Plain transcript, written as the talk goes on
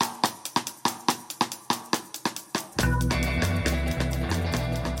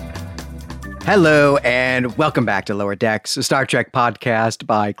Hello, and welcome back to Lower Decks, a Star Trek podcast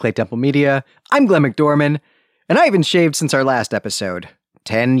by Clay Temple Media. I'm Glenn McDorman, and I haven't shaved since our last episode,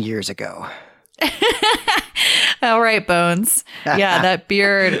 10 years ago. All right, Bones. Yeah, that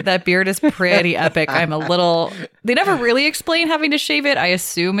beard is pretty epic. They never really explain having to shave it. I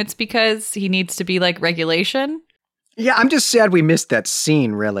assume it's because he needs to be like regulation. Yeah, I'm just sad we missed that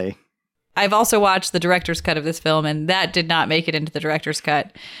scene, really. I've also watched the director's cut of this film, and that did not make it into the director's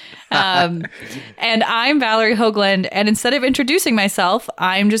cut. And I'm Valerie Hoagland, and instead of introducing myself,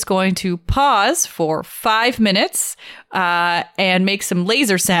 I'm just going to pause for 5 minutes and make some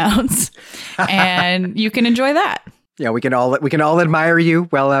laser sounds, and you can enjoy that. Yeah, we can all admire you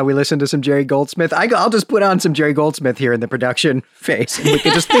while we listen to some Jerry Goldsmith. I'll just put on some Jerry Goldsmith here in the production phase, and we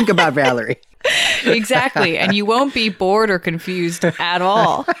can just think about Valerie. Exactly, and you won't be bored or confused at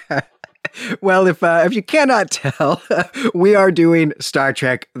all. Well, if you cannot tell, we are doing Star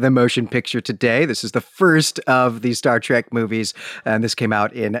Trek: The Motion Picture today. This is the first of the Star Trek movies, and this came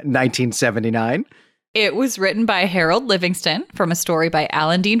out in 1979. It was written by Harold Livingston from a story by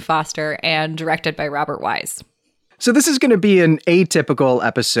Alan Dean Foster and directed by Robert Wise. So this is going to be an atypical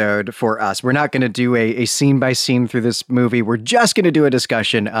episode for us. We're not going to do a scene-by-scene through this movie. We're just going to do a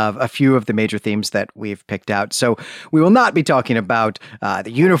discussion of a few of the major themes that we've picked out. So we will not be talking about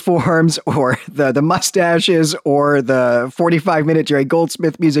the uniforms or the mustaches or the 45-minute Jerry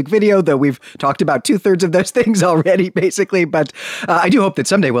Goldsmith music video, though we've talked about 2/3 of those things already, basically. But I do hope that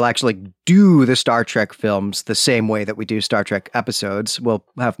someday we'll actually do the Star Trek films the same way that we do Star Trek episodes. We'll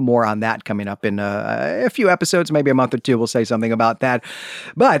have more on that coming up in a few episodes, maybe a month or two. We'll say something about that.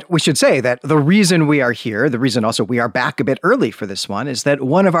 But we should say that the reason we are here, the reason also we are back a bit early for this one, is that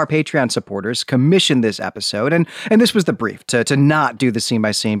one of our Patreon supporters commissioned this episode. And this was the brief, to not do the scene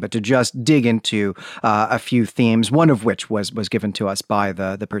by scene, but to just dig into a few themes, one of which was given to us by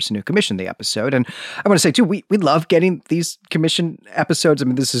the person who commissioned the episode. And I want to say, too, we love getting these commissioned episodes. I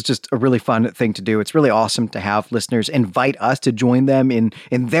mean, this is just a really fun thing to do. It's really awesome to have listeners invite us to join them in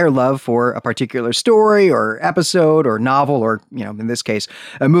their love for a particular story or episode or novel or, in this case,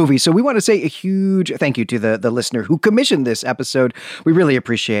 a movie. So we want to say a huge thank you to the listener who commissioned this episode. We really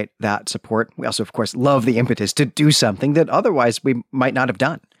appreciate that support. We also, of course, love the impetus to do something that otherwise we might not have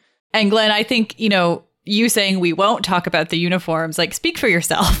done. And Glenn, I think, you saying we won't talk about the uniforms, speak for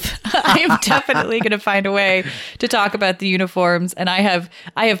yourself. I am definitely going to find a way to talk about the uniforms. And I have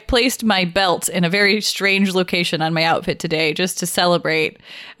placed my belt in a very strange location on my outfit today just to celebrate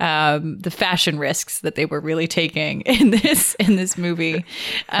the fashion risks that they were really taking in this movie.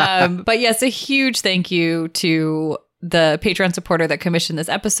 But yes, a huge thank you to the Patreon supporter that commissioned this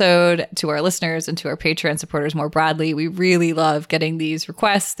episode, to our listeners, and to our Patreon supporters more broadly. We really love getting these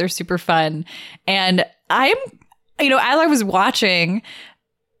requests. They're super fun. And as I was watching,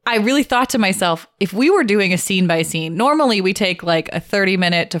 I really thought to myself, if we were doing a scene by scene, normally we take a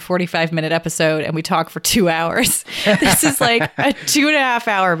 30-minute to 45-minute episode and we talk for 2 hours. This is a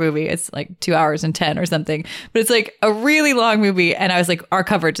 2.5-hour movie. It's 2 hours and 10 or something, but it's a really long movie. And I was our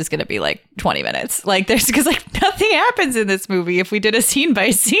coverage is going to be 20 minutes. Because nothing happens in this movie if we did a scene by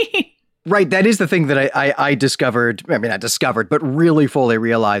scene. Right. That is the thing that I discovered. I mean, not discovered, but really fully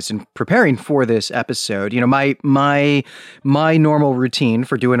realized in preparing for this episode. My normal routine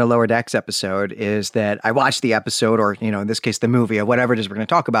for doing a Lower Decks episode is that I watch the episode, or, in this case, the movie or whatever it is we're going to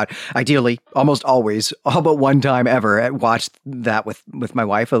talk about. Ideally, almost always, all but one time ever, I watched that with my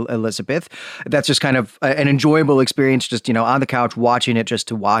wife, Elizabeth. That's just kind of an enjoyable experience, just, on the couch, watching it just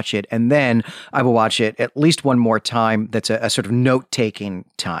to watch it. And then I will watch it at least one more time. That's a sort of note-taking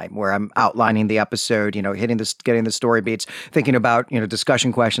time where I'm outlining the episode, getting the story beats, thinking about,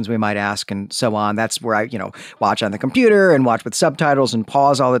 discussion questions we might ask and so on. That's where I, watch on the computer and watch with subtitles and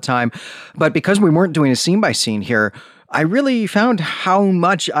pause all the time. But because we weren't doing a scene by scene here, I really found how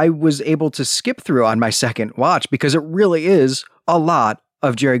much I was able to skip through on my second watch, because it really is a lot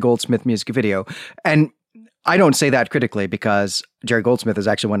of Jerry Goldsmith music video. And I don't say that critically, because Jerry Goldsmith is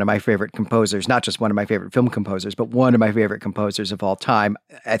actually one of my favorite composers, not just one of my favorite film composers, but one of my favorite composers of all time.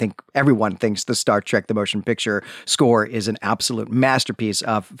 I think everyone thinks the Star Trek: The Motion Picture score is an absolute masterpiece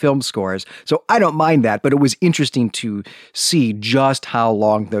of film scores. So I don't mind that, but it was interesting to see just how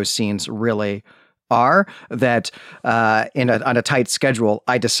long those scenes really are, that on a tight schedule,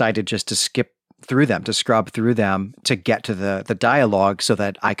 I decided just to skip through them, to scrub through them, to get to the dialogue, so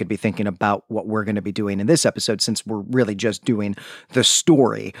that I could be thinking about what we're going to be doing in this episode, since we're really just doing the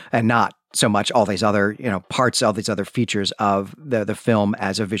story and not so much all these other, parts, all these other features of the film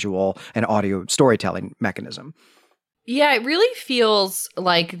as a visual and audio storytelling mechanism. Yeah, it really feels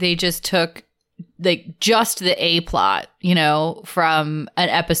like they just took like just the A plot, you know, from an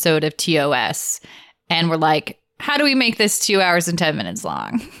episode of TOS. And we're like, how do we make this 2 hours and 10 minutes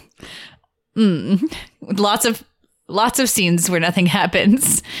long? Lots of scenes where nothing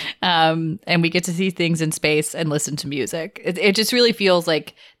happens. And we get to see things in space and listen to music. It just really feels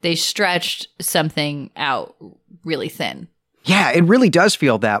like they stretched something out really thin. Yeah, it really does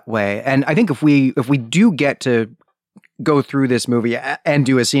feel that way. And I think if we do get to go through this movie and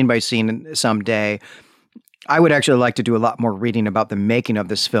do a scene by scene someday, I would actually like to do a lot more reading about the making of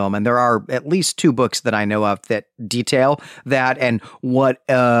this film. And there are at least 2 books that I know of that detail that and what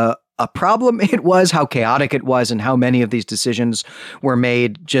a problem it was, how chaotic it was, and how many of these decisions were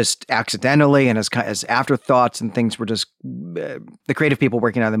made just accidentally and as afterthoughts, and things were just the creative people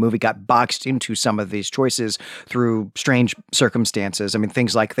working on the movie got boxed into some of these choices through strange circumstances. I mean,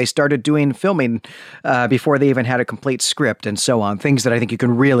 things like they started doing filming before they even had a complete script and so on. Things that I think you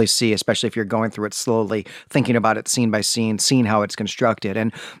can really see, especially if you're going through it slowly, thinking about it scene by scene, seeing how it's constructed.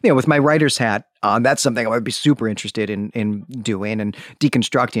 And, you know, with my writer's hat on, that's something I would be super interested in doing and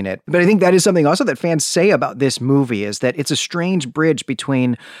deconstructing it. But I think that is something also that fans say about this movie, is that it's a strange bridge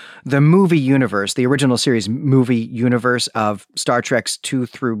between the movie universe, the original series movie universe of Star Trek's 2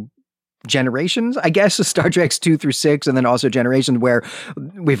 through Generations, I guess, Star Trek's 2 through 6, and then also Generations, where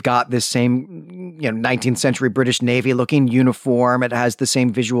we've got this same, 19th century British Navy looking uniform. It has the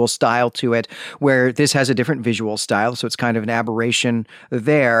same visual style to it, where this has a different visual style. So it's kind of an aberration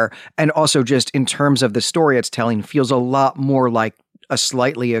there. And also just in terms of the story it's telling, feels a lot more like a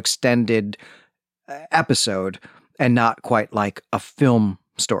slightly extended episode and not quite like a film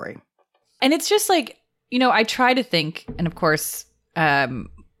story. And it's just like, I try to think, and of course,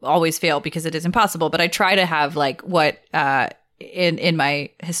 always fail because it is impossible, but I try to have like what in my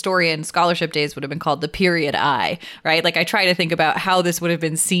historian scholarship days would have been called the period eye, right? Like I try to think about how this would have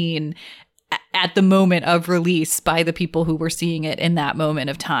been seen at the moment of release by the people who were seeing it in that moment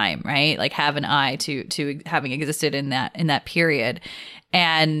of time, right? Like have an eye to having existed in that period.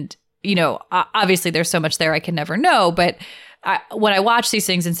 And, obviously there's so much there I can never know, but when I watch these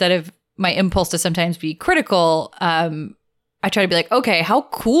things, instead of my impulse to sometimes be critical, I try to be like, okay, how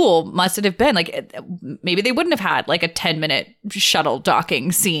cool must it have been? Like, maybe they wouldn't have had like a 10-minute shuttle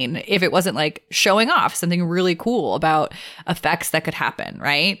docking scene if it wasn't like showing off something really cool about effects that could happen,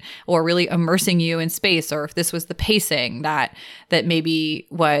 right? Or really immersing you in space, or if this was the pacing that maybe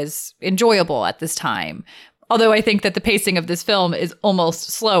was enjoyable at this time. Although I think that the pacing of this film is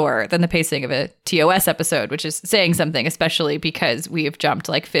almost slower than the pacing of a TOS episode, which is saying something, especially because we have jumped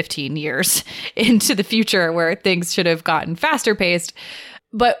like 15 years into the future where things should have gotten faster paced.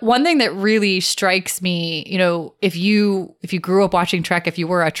 But one thing that really strikes me, if you grew up watching Trek, if you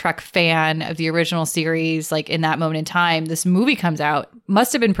were a Trek fan of the original series, like in that moment in time, this movie comes out,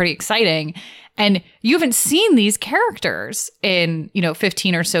 must have been pretty exciting. And you haven't seen these characters in,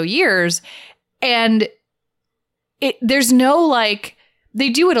 15 or so years. And there's no like,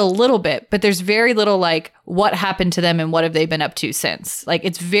 they do it a little bit, but there's very little like what happened to them and what have they been up to since. Like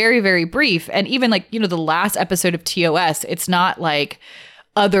it's very, very brief. And even like, the last episode of TOS, it's not like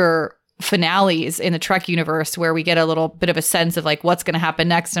other finales in the Trek universe where we get a little bit of a sense of like what's going to happen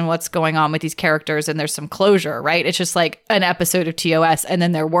next and what's going on with these characters and there's some closure, right? It's just like an episode of TOS and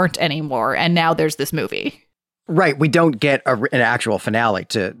then there weren't any more. And now there's this movie. Right. We don't get an actual finale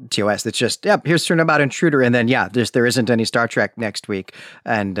to TOS. It's just, yep, here's Turnabout Intruder. And then, there isn't any Star Trek next week.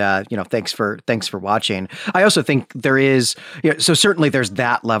 And, thanks for watching. I also think there is, so certainly there's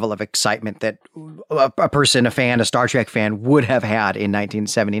that level of excitement that a person, a fan, a Star Trek fan would have had in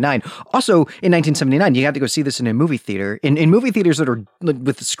 1979. Also, in 1979, you had to go see this in a movie theater. In movie theaters that are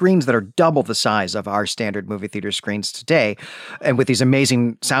with screens that are double the size of our standard movie theater screens today, and with these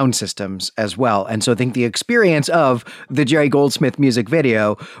amazing sound systems as well. And so I think the experience of the Jerry Goldsmith music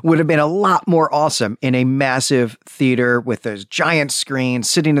video would have been a lot more awesome in a massive theater with those giant screens,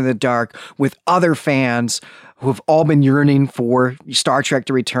 sitting in the dark with other fans who have all been yearning for Star Trek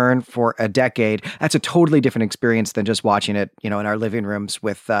to return for a decade. That's a totally different experience than just watching it, in our living rooms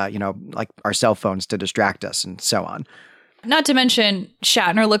with, like our cell phones to distract us and so on. Not to mention,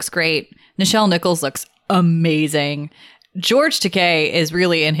 Shatner looks great. Nichelle Nichols looks amazing. George Takei is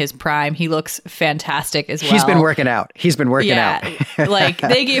really in his prime. He looks fantastic as well. He's been working out. Like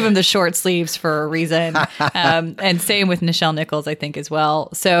they gave him the short sleeves for a reason. And same with Nichelle Nichols, I think, as well.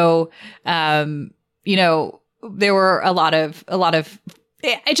 So, there were a lot of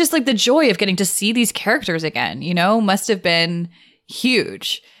I just like the joy of getting to see these characters again, must have been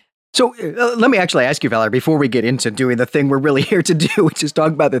huge. So let me actually ask you, Valerie, before we get into doing the thing we're really here to do, which is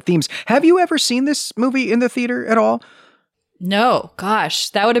talk about the themes. Have you ever seen this movie in the theater at all? No,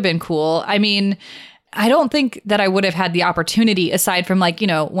 gosh, that would have been cool. I mean, I don't think that I would have had the opportunity aside from like,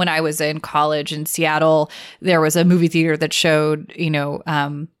 when I was in college in Seattle, there was a movie theater that showed,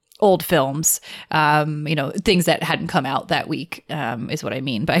 old films, things that hadn't come out that week, is what I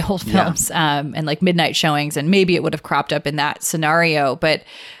mean by old films, and like midnight showings. And maybe it would have cropped up in that scenario. But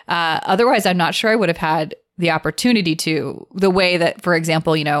otherwise, I'm not sure I would have had the opportunity to, the way that, for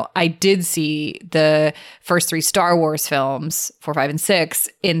example, I did see the first 3 Star Wars films, 4, 5, and 6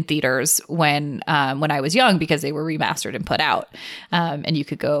 in theaters when I was young, because they were remastered and put out. And you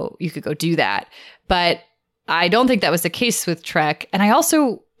could go do that. But I don't think that was the case with Trek. And I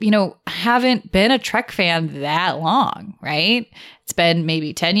also, haven't been a Trek fan that long, right? It's been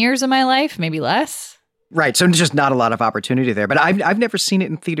maybe 10 years of my life, maybe less. Right. So just not a lot of opportunity there. But I've never seen it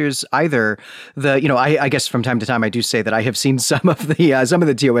in theaters either. I guess from time to time I do say that I have seen some of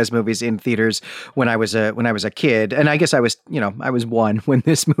the TOS movies in theaters when I was a kid. And I guess I was 1 when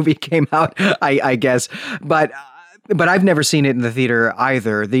this movie came out, I guess. But I've never seen it in the theater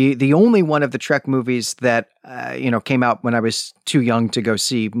either. The only one of the Trek movies that came out when I was too young to go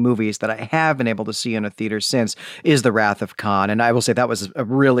see movies that I have been able to see in a theater since is The Wrath of Khan. And I will say that was a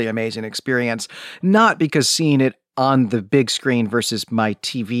really amazing experience, not because seeing it on the big screen versus my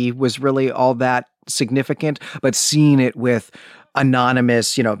TV was really all that significant, but seeing it with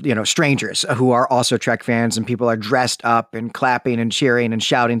anonymous, strangers who are also Trek fans, and people are dressed up and clapping and cheering and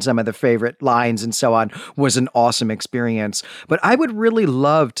shouting some of the favorite lines and so on, was an awesome experience. But I would really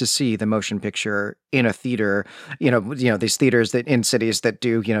love to see the motion picture in a theater, these theaters that in cities that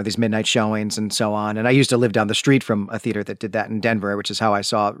do, these midnight showings and so on. And I used to live down the street from a theater that did that in Denver, which is how I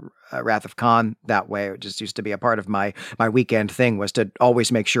saw Wrath of Khan that way. It just used to be a part of my weekend thing, was to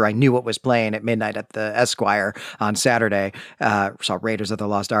always make sure I knew what was playing at midnight at the Esquire on Saturday. Saw Raiders of the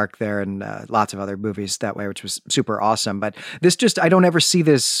Lost Ark there, and lots of other movies that way, which was super awesome. But this I don't ever see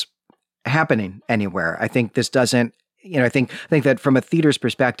this happening anywhere. I think this doesn't, I think that from a theater's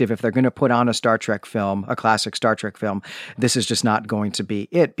perspective, if they're going to put on a Star Trek film, a classic Star Trek film, this is just not going to be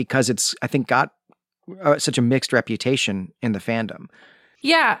it, because it's, I think, got such a mixed reputation in the fandom.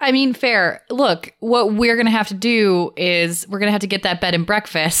 Yeah, I mean, fair. Look, what we're going to have to do is we're going to have to get that bed and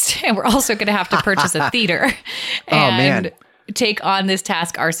breakfast, and we're also going to have to purchase a theater and take on this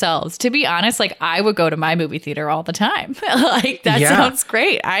task ourselves. To be honest, like, I would go to my movie theater all the time. Like, that sounds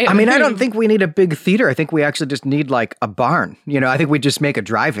great. I mean, I don't think we need a big theater. I think we actually just need like a barn. I think we just make a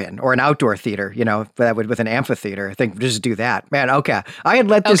drive-in or an outdoor theater, that would, with an amphitheater. I think just do that. Man, okay. I had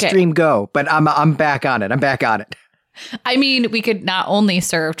let this dream go, but I'm back on it. I'm back on it. I mean, we could not only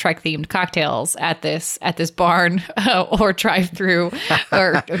serve Trek-themed cocktails at this barn or drive-through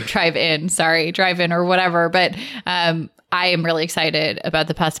or drive-in or whatever, but I am really excited about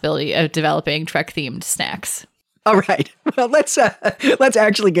the possibility of developing Trek-themed snacks. All right. Well, let's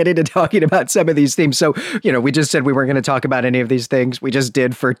actually get into talking about some of these themes. So, we just said we weren't going to talk about any of these things. We just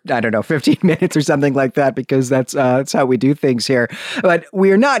did for, 15 minutes or something like that, because that's how we do things here. But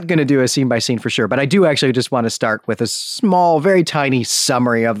we are not going to do a scene by scene for sure. But I do actually just want to start with a small, very tiny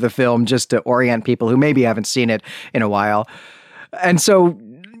summary of the film, just to orient people who maybe haven't seen it in a while. And so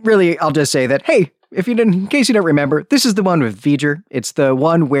really, I'll just say that, hey, in case you don't remember, this is the one with V'ger. It's the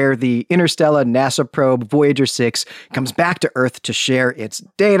one where the interstellar NASA probe Voyager 6 comes back to Earth to share its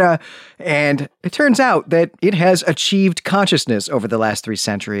data, and it turns out that it has achieved consciousness over the last 3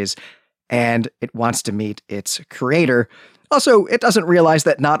 centuries, and it wants to meet its creator. Also, it doesn't realize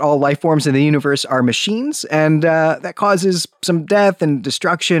that not all life forms in the universe are machines, and that causes some death and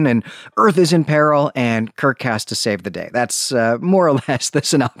destruction, and Earth is in peril, and Kirk has to save the day. That's more or less the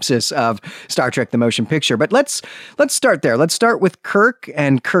synopsis of Star Trek: The Motion Picture. But let's start there. Let's start with Kirk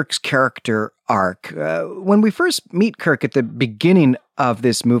and Kirk's character arc. When we first meet Kirk at the beginning of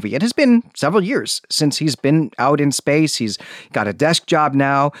this movie, it has been several years since he's been out in space. He's got a desk job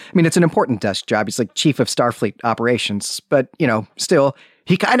now. I mean, it's an important desk job. He's like chief of Starfleet operations, but, still,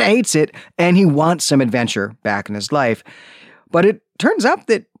 he kind of hates it, and he wants some adventure back in his life. But it turns out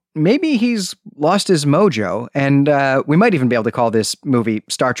that maybe he's lost his mojo, and we might even be able to call this movie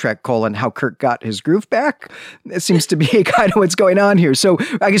Star Trek: How Kirk Got His Groove Back. It seems to be kind of what's going on here. So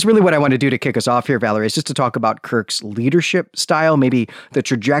I guess really what I want to do to kick us off here, Valerie, is just to talk about Kirk's leadership style, maybe the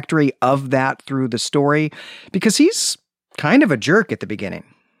trajectory of that through the story, because he's kind of a jerk at the beginning.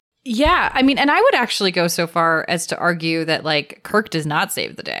 Yeah, I mean, and I would actually go so far as to argue that, like, Kirk does not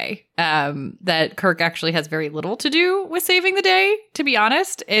save the day. That Kirk actually has very little to do with saving the day, to be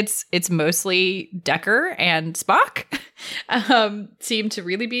honest. It's mostly Decker and Spock seem to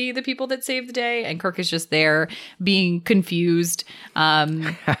really be the people that save the day, and Kirk is just there being confused.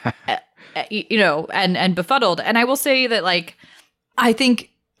 and befuddled. And I will say that, like, I think,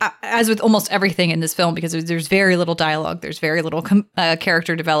 as with almost everything in this film, because there's very little dialogue, there's very little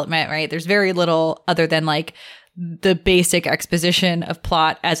character development, right? There's very little other than like the basic exposition of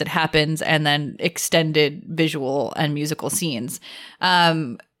plot as it happens, and then extended visual and musical scenes.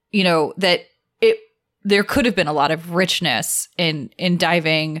 That there could have been a lot of richness in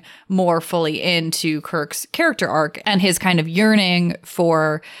diving more fully into Kirk's character arc and his kind of yearning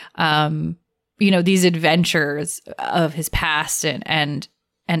for, these adventures of his past and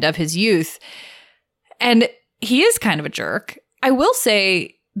of his youth. And he is kind of a jerk. I will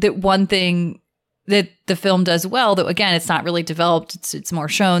say that one thing that the film does well, though, again, it's not really developed, it's more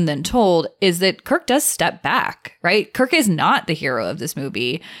shown than told, is that Kirk does step back, right? Kirk is not the hero of this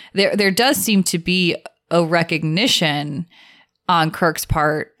movie. There does seem to be a recognition on Kirk's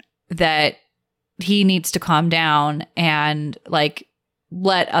part that he needs to calm down and like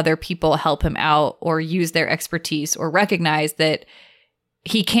let other people help him out or use their expertise, or recognize that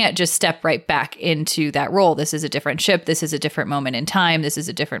he can't just step right back into that role. This is a different ship. This is a different moment in time. This is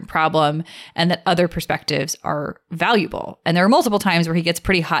a different problem, and that other perspectives are valuable. And there are multiple times where he gets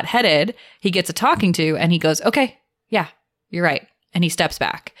pretty hot-headed. He gets a talking to, and he goes, okay, yeah, you're right. And he steps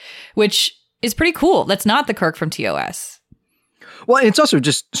back, which is pretty cool. That's not the Kirk from TOS. Well, it's also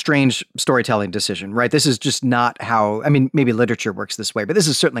just strange storytelling decision, right? This is just not how, I mean, maybe literature works this way, but this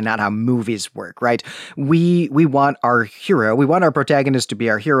is certainly not how movies work, right? We want our hero, we want our protagonist to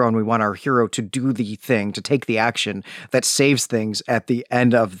be our hero, and we want our hero to do the thing, to take the action that saves things at the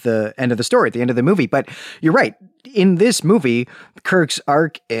end of the story, at the end of the movie. But you're right. In this movie, Kirk's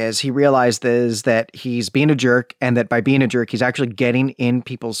arc is he realizes that he's being a jerk, and that by being a jerk, he's actually getting in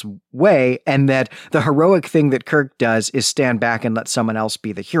people's way, and that the heroic thing that Kirk does is stand back and let someone else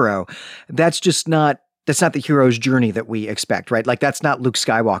be the hero. That's not the hero's journey that we expect, right? Like, that's not Luke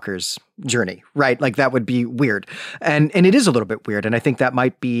Skywalker's journey, right? Like, that would be weird. And it is a little bit weird. And I think that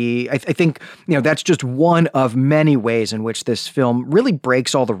might be, I think, that's just one of many ways in which this film really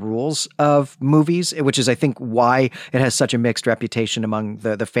breaks all the rules of movies, which is, I think, why it has such a mixed reputation among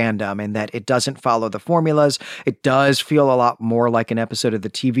the fandom, and that it doesn't follow the formulas. It does feel a lot more like an episode of the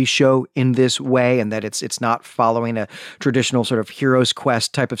TV show in this way, and that it's not following a traditional sort of hero's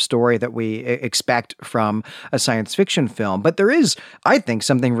quest type of story that we expect from a science fiction film. But there is, I think,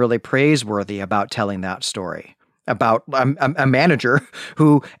 something really praiseworthy about telling that story about a manager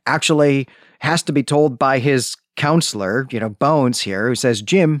who actually has to be told by his counselor, Bones here, who says,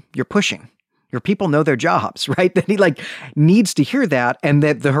 Jim, you're pushing. Your people know their jobs, right? That he needs to hear that, and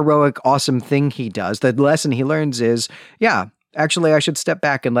that the heroic, awesome thing he does, the lesson he learns is, yeah, actually, I should step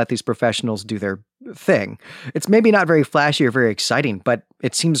back and let these professionals do their thing. It's maybe not very flashy or very exciting, but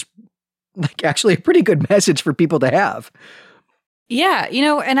it seems like actually a pretty good message for people to have. Yeah,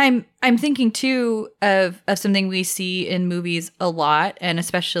 and I'm thinking too of something we see in movies a lot, and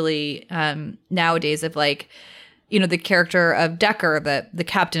especially nowadays, of the character of Decker, the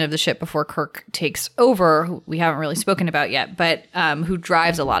captain of the ship before Kirk takes over, who we haven't really spoken about yet, but who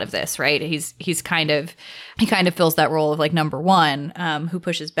drives a lot of this, right? He kind of fills that role of like number one, who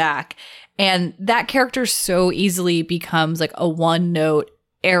pushes back, and that character so easily becomes like a one-note,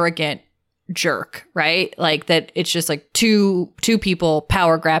 arrogant jerk, right? Like that it's just like two people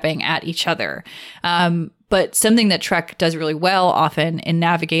power grabbing at each other. But something that Trek does really well often in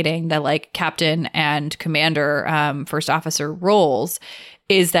navigating the like captain and commander, first officer roles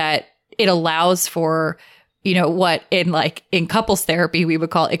is that it allows for, what in couples therapy we would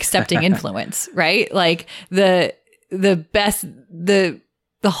call accepting influence, right? Like the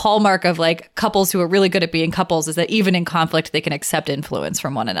hallmark of like couples who are really good at being couples is that even in conflict, they can accept influence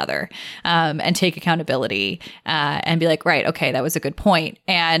from one another, and take accountability, and be like, right, okay, that was a good point.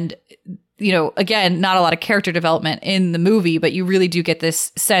 And, again, not a lot of character development in the movie, but you really do get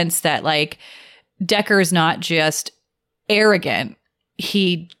this sense that like Decker is not just arrogant.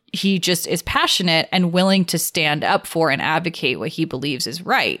 He just is passionate and willing to stand up for and advocate what he believes is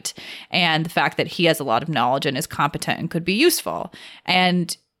right. And the fact that he has a lot of knowledge and is competent and could be useful.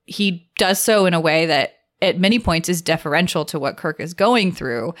 And he does so in a way that at many points is deferential to what Kirk is going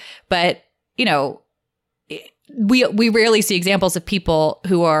through. But, we rarely see examples of people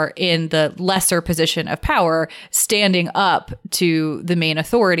who are in the lesser position of power standing up to the main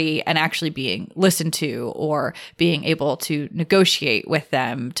authority and actually being listened to, or being able to negotiate with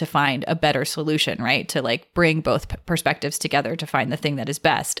them to find a better solution, right? To like bring both perspectives together to find the thing that is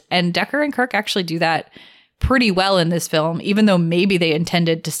best. And Decker and Kirk actually do that pretty well in this film, even though maybe they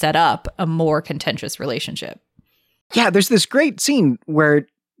intended to set up a more contentious relationship. Yeah, there's this great scene where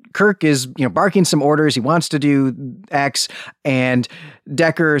Kirk is, barking some orders. He wants to do X, and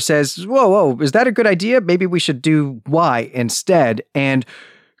Decker says, whoa, is that a good idea? Maybe we should do Y instead. And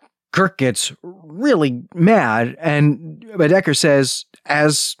Kirk gets really mad, but Decker says,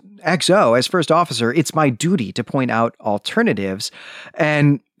 as XO, as first officer, it's my duty to point out alternatives.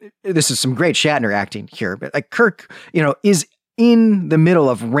 And this is some great Shatner acting here, but like Kirk, is in the middle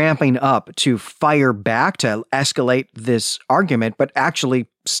of ramping up to fire back to escalate this argument, but actually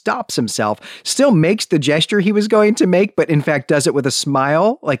stops himself, still makes the gesture he was going to make, but in fact does it with a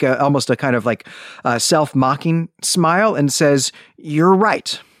smile, like almost a kind of like self-mocking smile, and says, "You're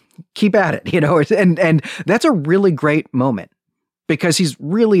right. Keep at it," and that's a really great moment, because he's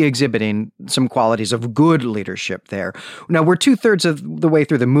really exhibiting some qualities of good leadership there. Now, we're 2/3 of the way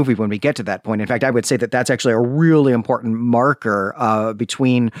through the movie when we get to that point. In fact, I would say that that's actually a really important marker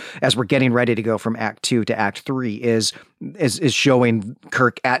between, as we're getting ready to go from Act 2 to Act 3, is showing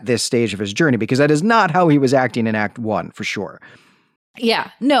Kirk at this stage of his journey, because that is not how he was acting in Act 1, for sure.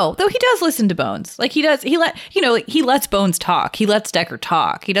 Yeah, no, though he does listen to Bones. Like he lets Bones talk. He lets Decker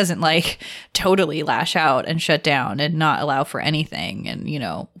talk. He doesn't totally lash out and shut down and not allow for anything and,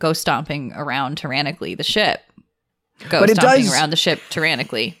 go stomping around tyrannically the ship. Around the ship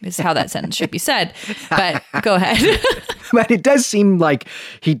tyrannically is how that sentence should be said. But go ahead. But it does seem like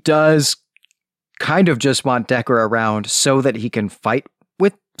he does kind of just want Decker around so that he can fight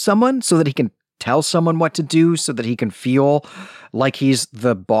with someone, so that he can tell someone what to do, so that he can feel like he's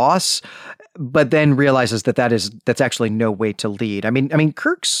the boss, but then realizes that's actually no way to lead. I mean,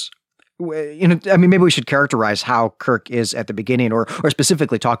 Kirk's, maybe we should characterize how Kirk is at the beginning, or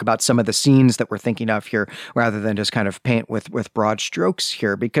specifically talk about some of the scenes that we're thinking of here, rather than just kind of paint with broad strokes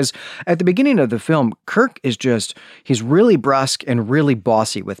here. Because at the beginning of the film, Kirk is he's really brusque and really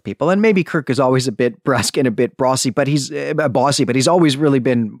bossy with people. And maybe Kirk is always a bit brusque and a bit bossy, but he's always really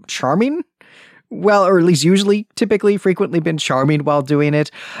been charming. Well, or at least typically, frequently been charming while doing it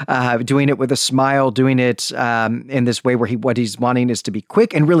with a smile, doing it in this way where what he's wanting is to be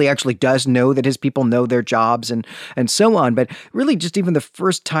quick, and really actually does know that his people know their jobs and so on. But really, just even the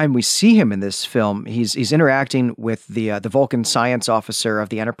first time we see him in this film, he's interacting with the Vulcan science officer of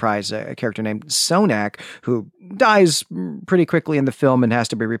the Enterprise, a character named Sonak, who dies pretty quickly in the film and has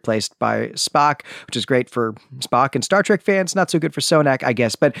to be replaced by Spock, which is great for Spock and Star Trek fans, not so good for Sonak, I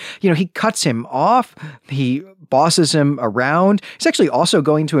guess. But, he cuts him off. He bosses him around. He's actually also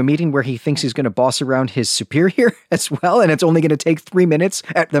going to a meeting where he thinks he's going to boss around his superior as well, and it's only going to take 3 minutes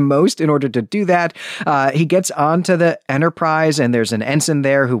at the most in order to do that. He gets onto the Enterprise, and there's an ensign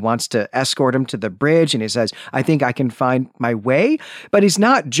there who wants to escort him to the bridge, and he says, "I think I can find my way." But he's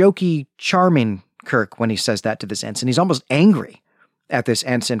not jokey, charming Kirk when he says that to this ensign. He's almost angry at this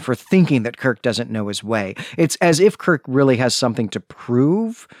ensign for thinking that Kirk doesn't know his way. It's as if Kirk really has something to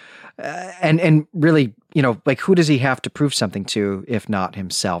prove, and really, who does he have to prove something to if not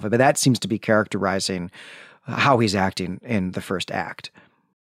himself? But that seems to be characterizing how he's acting in the first act.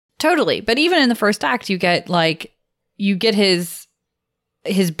 Totally. But even in the first act, you get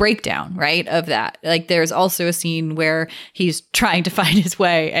his breakdown, right, of that. Like, there's also a scene where he's trying to find his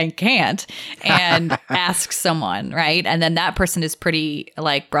way and can't, and asks someone, right? And then that person is pretty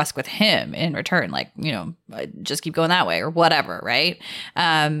brusque with him in return, just keep going that way or whatever, right?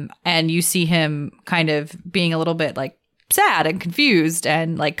 And you see him kind of being a little bit sad and confused,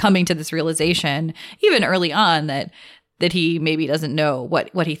 and coming to this realization even early on that he maybe doesn't know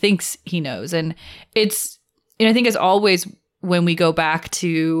what he thinks he knows. And it's, I think as always, when we go back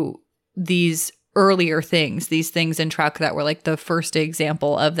to these earlier things, these things in Trek that were the first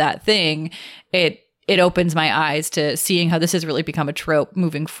example of that thing, it opens my eyes to seeing how this has really become a trope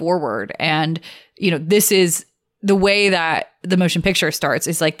moving forward. And, this is the way that the motion picture starts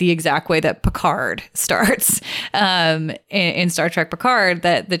is the exact way that Picard starts in Star Trek Picard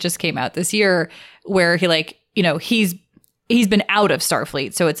that just came out this year, where he's been out of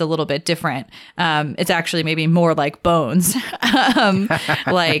Starfleet, so it's a little bit different. It's actually maybe more like Bones.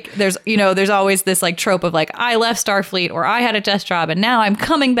 There's always this trope of I left Starfleet, or I had a desk job and now I'm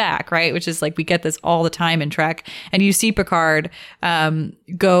coming back, right? Which is we get this all the time in Trek. And you see Picard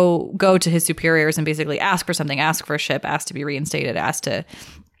go to his superiors and basically ask for something, ask for a ship, ask to be reinstated, ask to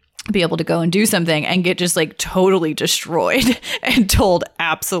be able to go and do something, and get just totally destroyed and told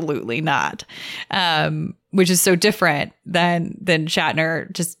absolutely not. Which is so different than Shatner.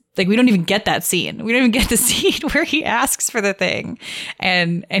 Just we don't even get that scene. We don't even get the scene where he asks for the thing,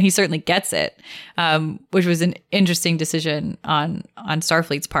 and he certainly gets it, which was an interesting decision on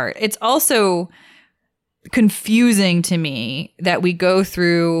Starfleet's part. It's also confusing to me that we go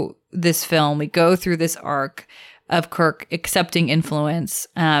through this film, we go through this arc of Kirk accepting influence.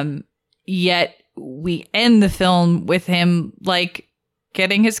 Yet we end the film with him like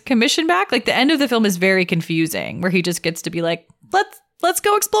getting his commission back. Like the end of the film is very confusing, where he just gets to be like, let's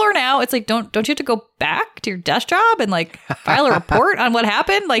go explore now. It's like, don't you have to go back to your desk job and like file a report on what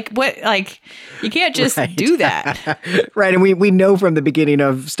happened? Like what, like you can't just do that. Right. And we know from the beginning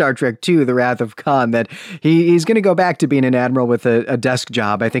of Star Trek II, The Wrath of Khan, that he's going to go back to being an admiral with a desk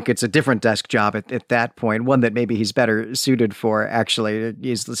job. I think it's a different desk job at that point, one that maybe he's better suited for, actually.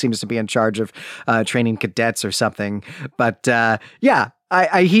 He seems to be in charge of training cadets or something. But yeah.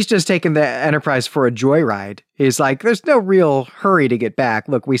 He's just taken the Enterprise for a joyride. He's like, there's no real hurry to get back.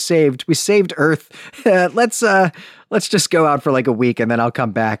 Look, we saved Earth. Let's just go out for like a week and then I'll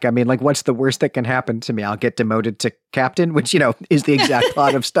come back. I mean, like, what's the worst that can happen to me? I'll get demoted to captain, which, is the exact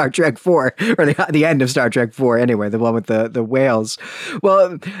plot of Star Trek 4, or the end of Star Trek 4 anyway, the one with the whales.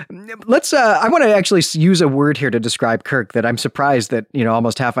 Well, I want to actually use a word here to describe Kirk that I'm surprised that,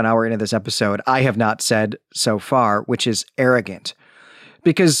 almost half an hour into this episode, I have not said so far, which is arrogant.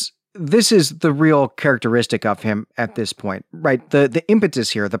 Because this is the real characteristic of him at this point, right? The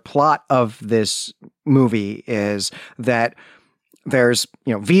impetus here, the plot of this movie is that there's,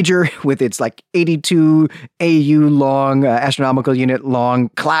 V'ger with its like 82 AU long, astronomical unit long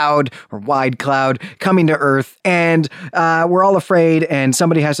cloud or wide cloud coming to Earth. And we're all afraid and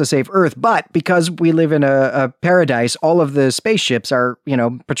somebody has to save Earth. But because we live in a paradise, all of the spaceships are,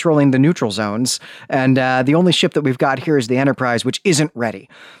 patrolling the neutral zones. And the only ship that we've got here is the Enterprise, which isn't ready.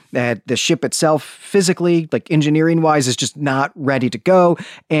 The ship itself, physically, like engineering wise, is just not ready to go.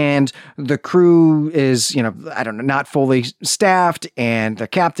 And the crew is, not fully staffed. And the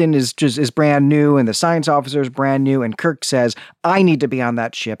captain is brand new. And the science officer is brand new. And Kirk says, I need to be on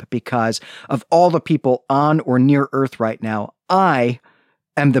that ship because of all the people on or near Earth right now. I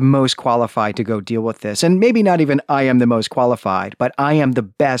am the most qualified to go deal with this. And maybe not even I am the most qualified, but I am the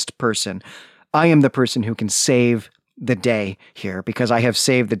best person. I am the person who can save the day here because I have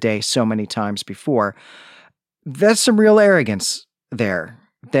saved the day so many times before. That's some real arrogance there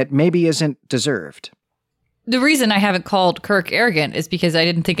that maybe isn't deserved. The reason I haven't called Kirk arrogant is because I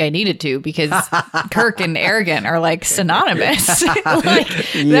didn't think I needed to, because Kirk and arrogant are like synonymous.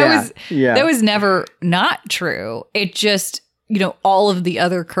 That was never not true. It just, all of the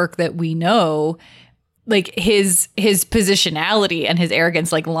other Kirk that we know, like his positionality and his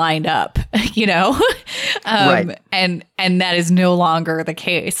arrogance like lined up, right. And that is no longer the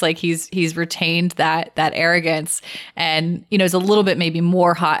case. Like he's retained that arrogance and, is a little bit maybe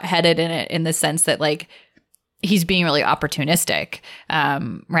more hot-headed in it, in the sense that like he's being really opportunistic,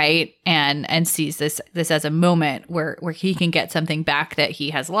 right? And sees this as a moment where he can get something back that he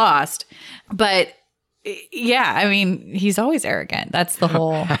has lost. But yeah, I mean, he's always arrogant. That's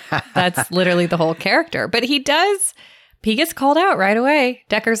literally the whole character. But he gets called out right away.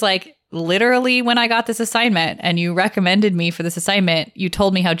 Decker's like, literally, when I got this assignment and you recommended me for this assignment, you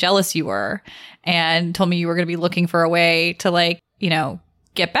told me how jealous you were and told me you were going to be looking for a way to like,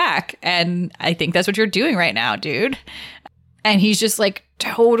 get back. And I think that's what you're doing right now, dude. And he's just like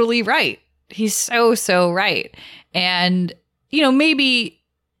totally right. He's so right. And, maybe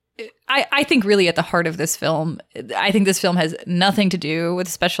I think really at the heart of this film, I think this film has nothing to do with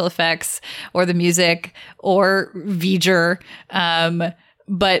special effects or the music or V'ger,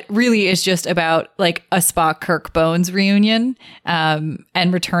 but really is just about like a Spock Kirk Bones reunion,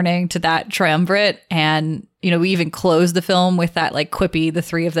 and returning to that triumvirate. And, we even close the film with that like quippy, the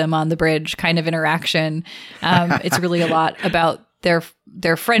three of them on the bridge kind of interaction. It's really a lot about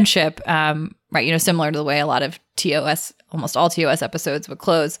their friendship, right? Similar to the way a lot of TOS, almost all TOS episodes would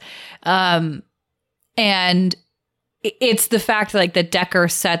close. And it's the fact that like that Decker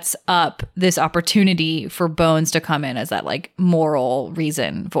sets up this opportunity for Bones to come in as that like moral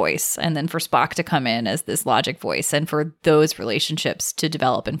reason voice, and then for Spock to come in as this logic voice, and for those relationships to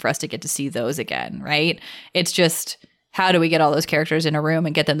develop and for us to get to see those again, right? It's just, how do we get all those characters in a room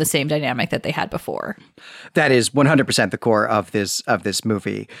and get them the same dynamic that they had before? That is 100% the core of this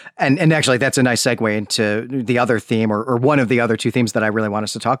movie. And actually, that's a nice segue into the other theme, or one of the other two themes that I really want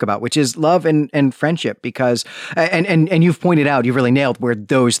us to talk about, which is love and friendship. Because, and you've pointed out, you've really nailed where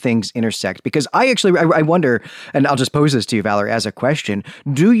those things intersect. Because I wonder, and I'll just pose this to you, Valerie, as a question.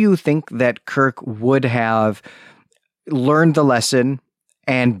 Do you think that Kirk would have learned the lesson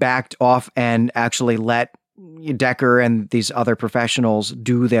and backed off and actually let Decker and these other professionals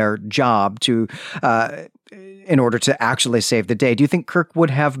do their job in order to actually save the day? Do you think Kirk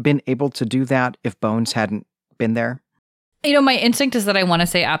would have been able to do that if Bones hadn't been there? My instinct is that I want to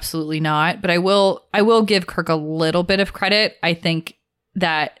say absolutely not, but I will give Kirk a little bit of credit. I think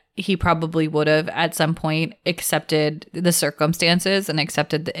that he probably would have at some point accepted the circumstances and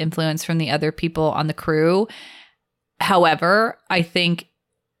accepted the influence from the other people on the crew. However, I think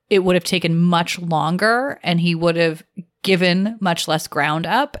it would have taken much longer and he would have given much less ground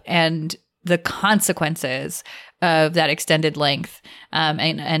up, and the consequences of that extended length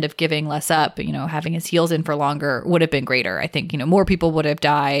and of giving less up, having his heels in for longer would have been greater. I think, more people would have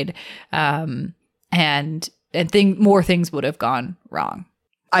died and more things would have gone wrong.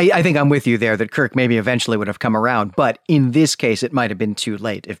 I think I'm with you there that Kirk maybe eventually would have come around, but in this case, it might have been too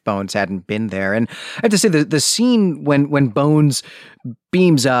late if Bones hadn't been there. And I have to say, the scene when Bones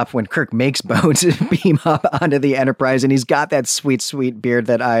beams up, when Kirk makes Bones beam up onto the Enterprise, and he's got that sweet, sweet beard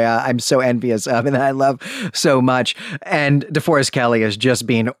that I'm so envious of and that I love so much. And DeForest Kelley is just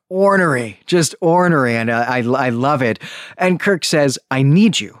being ornery, and I love it. And Kirk says, "I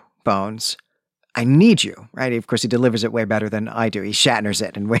need you, Bones. I need you," right? Of course, he delivers it way better than I do. He Shatners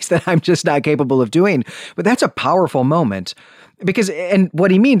it in ways that I'm just not capable of doing. But that's a powerful moment because, and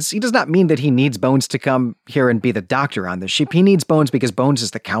what he means, he does not mean that he needs Bones to come here and be the doctor on this ship. He needs Bones because Bones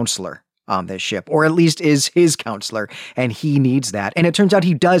is the counselor on this ship, or at least is his counselor, and he needs that. And it turns out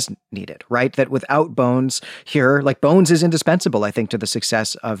he does need it, right? That without Bones here, like Bones is indispensable, I think, to the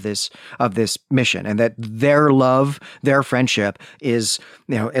success of this mission, and that their love, their friendship is,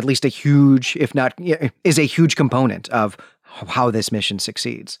 at least a huge, if not, is a huge component of how this mission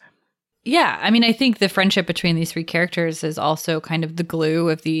succeeds. Yeah, I mean, I think the friendship between these three characters is also kind of the glue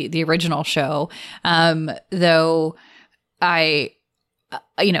of the original show, though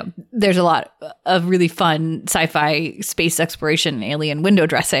there's a lot of really fun sci-fi space exploration, alien window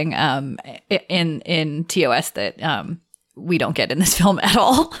dressing in TOS that we don't get in this film at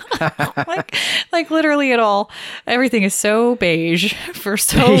all. like literally at all. Everything is so beige for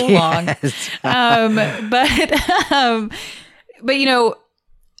so long. Yes. But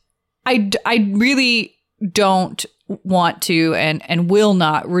I really don't want to and will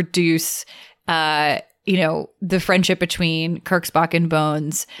not reduce the friendship between Kirk, Spock, and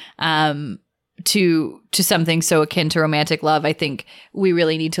Bones to something so akin to romantic love. I think we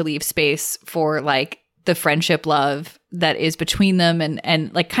really need to leave space for like the friendship love that is between them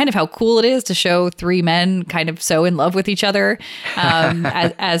and like kind of how cool it is to show three men kind of so in love with each other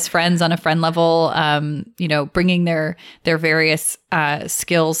as friends on a friend level, bringing their various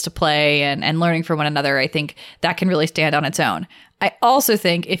skills to play and learning from one another. I think that can really stand on its own. I also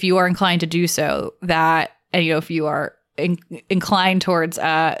think if you are inclined to do so, that, if you are inclined towards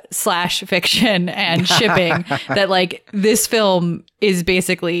slash fiction and shipping, that like this film is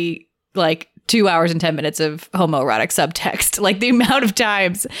basically like 2 hours and 10 minutes of homoerotic subtext. Like the amount of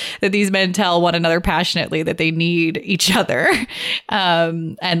times that these men tell one another passionately that they need each other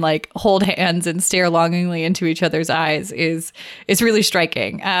and like hold hands and stare longingly into each other's eyes is really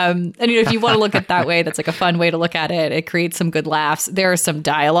striking. And if you want to look at it that way, that's like a fun way to look at it. It creates some good laughs. There is some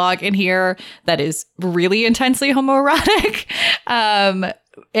dialogue in here that is really intensely homoerotic.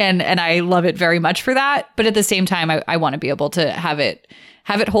 And I love it very much for that. But at the same time, I want to be able to have it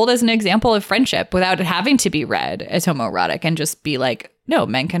hold as an example of friendship without it having to be read as homoerotic, and just be like, no,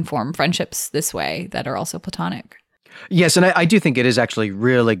 men can form friendships this way that are also platonic. Yes, and I do think it is actually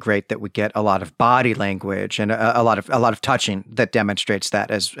really great that we get a lot of body language and a lot of touching that demonstrates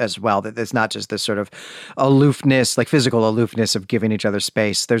that as well. That it's not just this sort of aloofness, like physical aloofness of giving each other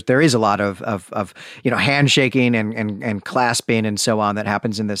space. There is a lot of handshaking and clasping and so on that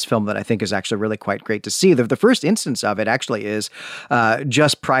happens in this film that I think is actually really quite great to see. The first instance of it actually is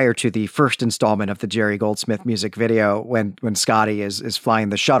just prior to the first installment of the Jerry Goldsmith music video when Scotty is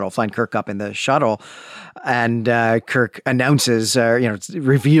flying Kirk up in the shuttle, and Kirk announces,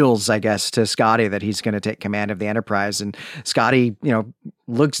 reveals, I guess, to Scotty that he's going to take command of the Enterprise. And Scotty,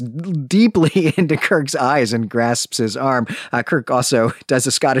 looks deeply into Kirk's eyes and grasps his arm. Kirk also does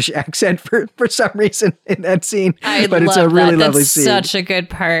a Scottish accent for some reason in that scene. But it's a really lovely scene. That's such a good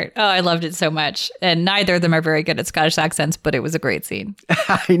part. Oh, I loved it so much. And neither of them are very good at Scottish accents, but it was a great scene.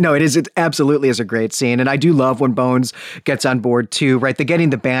 I know it is. It absolutely is a great scene. And I do love when Bones gets on board too, right? The getting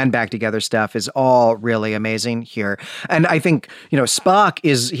the band back together stuff is all really amazing here. And I think, Spock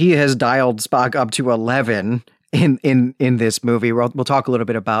he has dialed Spock up to 11 in this movie. We'll talk a little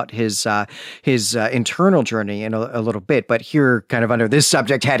bit about his internal journey in a little bit, but here, kind of under this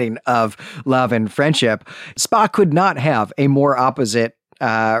subject heading of love and friendship, Spock could not have a more opposite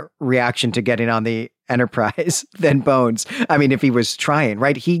reaction to getting on the Enterprise than Bones. I mean, if he was trying,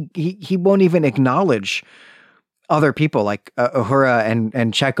 right? He won't even acknowledge other people like Uhura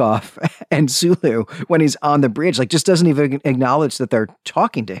and Chekhov and Sulu when he's on the bridge, like just doesn't even acknowledge that they're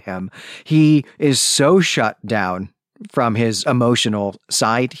talking to him. He is so shut down from his emotional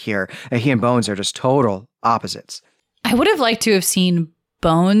side here. And he and Bones are just total opposites. I would have liked to have seen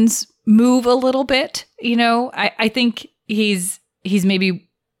Bones move a little bit. I think he's maybe,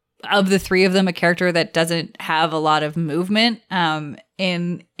 of the three of them, a character that doesn't have a lot of movement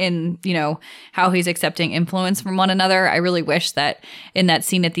in how he's accepting influence from one another. I really wish that in that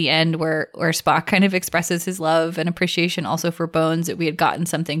scene at the end where Spock kind of expresses his love and appreciation also for Bones, that we had gotten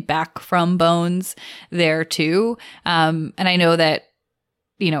something back from Bones there too. And I know that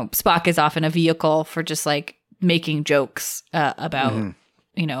Spock is often a vehicle for just like making jokes about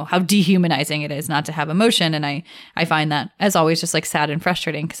how dehumanizing it is not to have emotion. And I find that, as always, just like sad and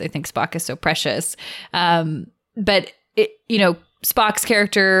frustrating because I think Spock is so precious. But Spock's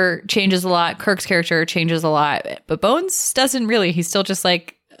character changes a lot. Kirk's character changes a lot. But Bones doesn't really. He's still just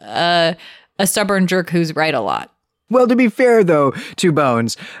like a stubborn jerk who's right a lot. Well, to be fair, though, to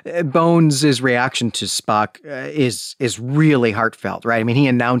Bones, Bones' reaction to Spock is really heartfelt, right? I mean, he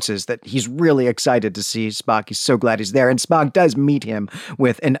announces that he's really excited to see Spock. He's so glad he's there. And Spock does meet him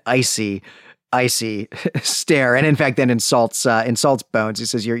with an icy stare, and in fact then insults Bones. He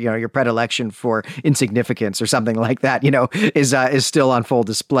says your predilection for insignificance or something like that is still on full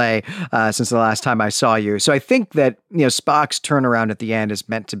display since the last time I saw you. So I think that Spock's turnaround at the end is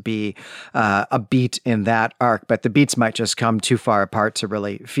meant to be a beat in that arc, but the beats might just come too far apart to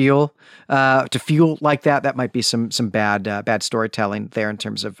really feel like that. That might be some bad storytelling there in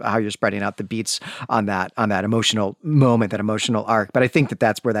terms of how you're spreading out the beats on that emotional moment, that emotional arc. But I think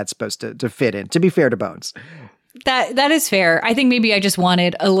that's where that's supposed to fit in. To be fair to Bones. That is fair. I think maybe I just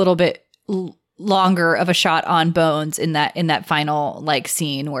wanted a little bit longer of a shot on Bones in that final like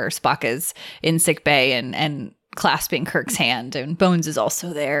scene where Spock is in sickbay and clasping Kirk's hand and Bones is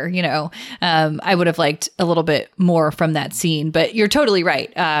also there. I would have liked a little bit more from that scene, but you're totally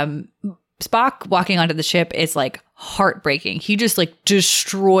right. Spock walking onto the ship is like heartbreaking. He just like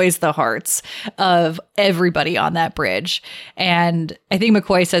destroys the hearts of everybody on that bridge. And I think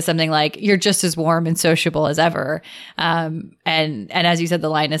McCoy says something like, "You're just as warm and sociable as ever." And as you said, the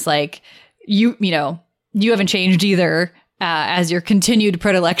line is like, you haven't changed either, as your continued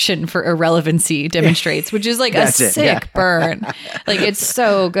predilection for irrelevancy demonstrates, which is like a sick burn. Like, it's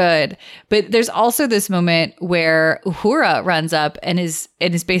so good. But there's also this moment where Uhura runs up and is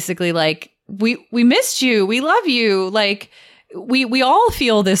basically like, we missed you. We love you. Like, we all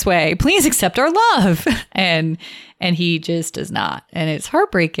feel this way. Please accept our love. And he just does not. And it's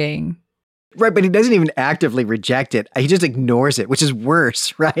heartbreaking. Right, but he doesn't even actively reject it. He just ignores it, which is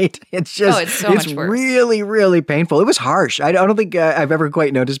worse, right? It's just, it's so much worse. Really, really painful. It was harsh. I don't think I've ever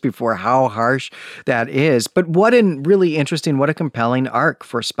quite noticed before how harsh that is. But what a really interesting, what a compelling arc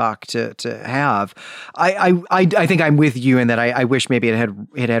for Spock to have. I think I'm with you in that I wish maybe it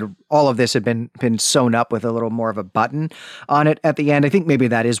had all of this had been sewn up with a little more of a button on it at the end. I think maybe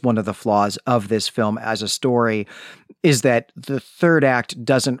that is one of the flaws of this film as a story, is that the third act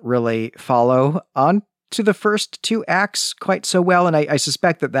doesn't really follow on to the first two acts quite so well. And I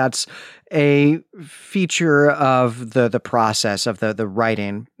suspect that that's a feature of the process of the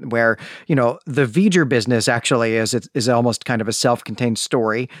writing, where, the V'ger business actually is almost kind of a self-contained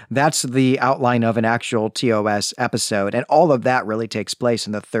story. That's the outline of an actual TOS episode. And all of that really takes place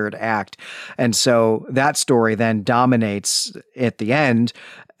in the third act. And so that story then dominates at the end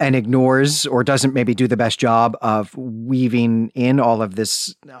and ignores or doesn't maybe do the best job of weaving in all of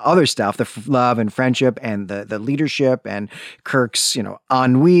this other stuff, the love and friendship and the leadership and Kirk's,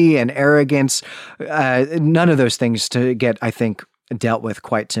 ennui and arrogance. None of those things to get, I think, dealt with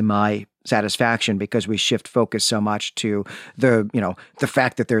quite to my satisfaction, because we shift focus so much to the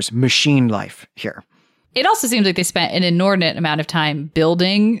fact that there's machine life here. It also seems like they spent an inordinate amount of time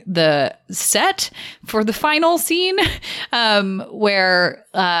building the set for the final scene, where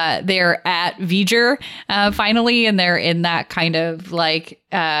they're at V'ger finally, and they're in that kind of like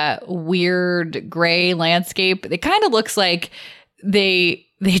weird gray landscape. It kind of looks like they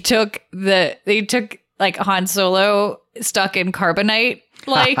took like Han Solo stuck in carbonite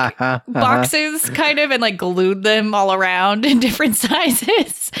like boxes kind of, and like glued them all around in different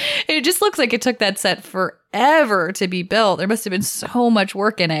sizes. It just looks like it took that set forever to be built. There must have been so much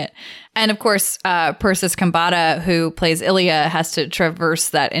work in it. And of course, Persis Khambatta, who plays Ilia, has to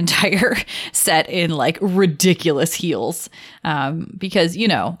traverse that entire set in like ridiculous heels. Because,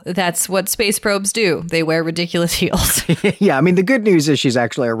 that's what space probes do. They wear ridiculous heels. Yeah, I mean, the good news is she's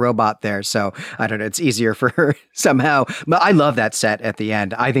actually a robot there. So I don't know, it's easier for her somehow. But I love that set at the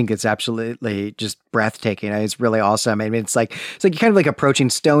end. I think it's absolutely just breathtaking. It's really awesome. I mean, it's like kind of like approaching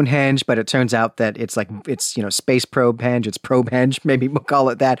Stonehenge, but it turns out that it's space probe-henge. It's probe-henge, maybe we'll call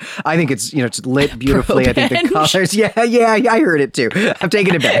it that. I think it's it's lit beautifully. I think the colors. Yeah, I heard it too. I'm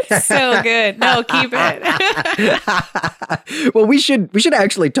taking it back. So good. No, keep it. Well, we should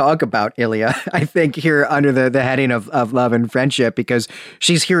actually talk about Ilia, I think, here under the heading of love and friendship, because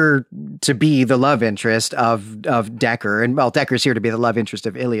she's here to be the love interest of Decker, and well, Decker's here to be the love interest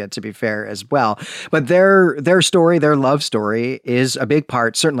of Ilia, to be fair as well. But their story, their love story, is a big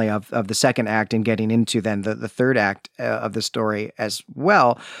part, certainly, of the second act, and getting into then the third act of the story as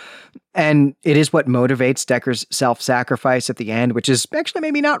well. And it is what motivates Decker's self-sacrifice at the end, which is actually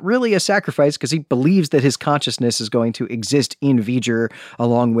maybe not really a sacrifice, because he believes that his consciousness is going to exist in V'ger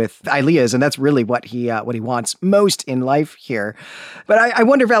along with Ilia's, and that's really what he wants most in life here. But I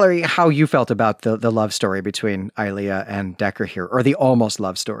wonder, Valerie, how you felt about the love story between Ilia and Decker here, or the almost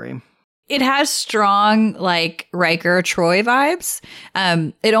love story. It has strong, Riker Troy vibes.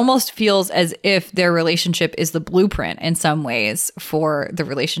 It almost feels as if their relationship is the blueprint in some ways for the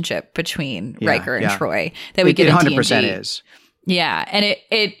relationship between Riker and Troy that we get in TNG. It 100% is. Yeah, and it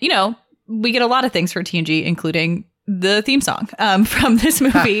we get a lot of things for TNG, including the theme song from this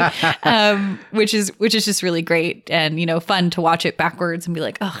movie, which is just really great and fun to watch it backwards and be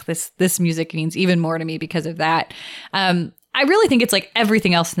like, oh, this music means even more to me because of that. I really think it's like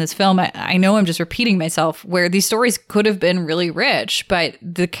everything else in this film. I know I'm just repeating myself, where these stories could have been really rich, but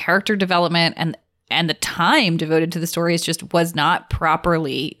the character development and the time devoted to the stories just was not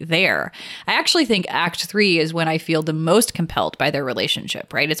properly there. I actually think Act 3 is when I feel the most compelled by their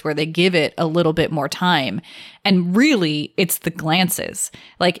relationship, right? It's where they give it a little bit more time. And really, it's the glances.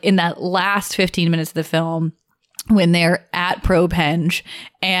 Like in that last 15 minutes of the film, when they're at Probehenge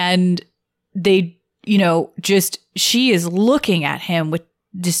and they she is looking at him with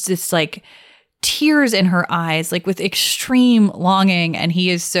just this tears in her eyes, with extreme longing. And he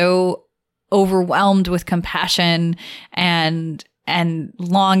is so overwhelmed with compassion and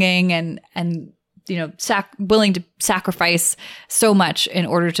longing and willing to sacrifice so much in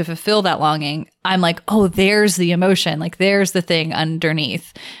order to fulfill that longing. I'm like, oh, there's the emotion. There's the thing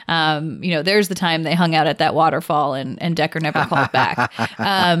underneath. There's the time they hung out at that waterfall and Decker never called back.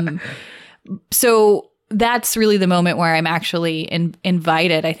 So that's really the moment where I'm actually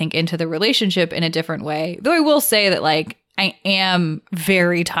invited, I think, into the relationship in a different way. Though I will say that, I am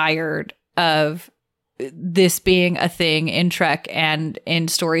very tired of this being a thing in Trek and in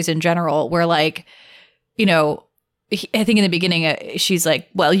stories in general, where, I think in the beginning, she's like,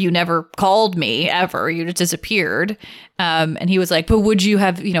 well, you never called me ever. You just disappeared. And he was like, but would you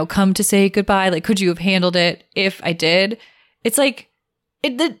have, come to say goodbye? Could you have handled it if I did? It's it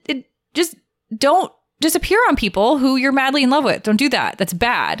just don't disappear on people who you're madly in love with. Don't do that. That's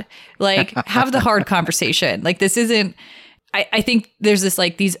bad. Have the hard conversation. This isn't, I think there's this,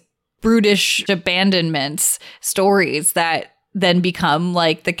 these brutish abandonments stories that then become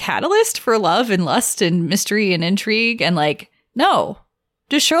the catalyst for love and lust and mystery and intrigue. And no,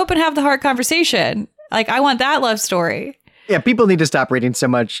 just show up and have the hard conversation. I want that love story. Yeah, people need to stop reading so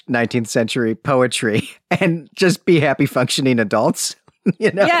much 19th century poetry and just be happy functioning adults.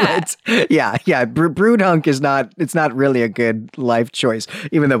 Broodhunk is not really a good life choice,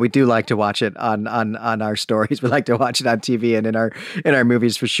 even though we do like to watch it on our stories. We like to watch it on TV and in our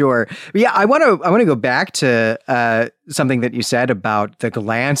movies for sure. But yeah, I want to go back to something that you said about the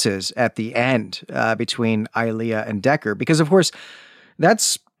glances at the end between Ilia and Decker, because of course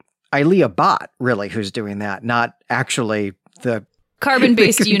that's Ilia Bot really who's doing that, not actually the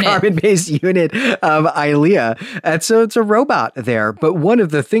carbon-based unit. Carbon-based unit of Ilia. And so it's a robot there. But one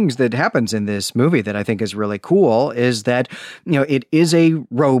of the things that happens in this movie that I think is really cool is that, it is a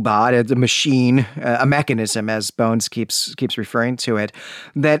robot, it's a machine, a mechanism, as Bones keeps referring to it,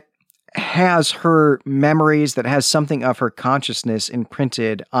 that has her memories, that has something of her consciousness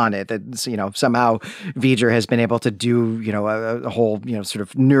imprinted on it. That, somehow V'ger has been able to do, a whole, sort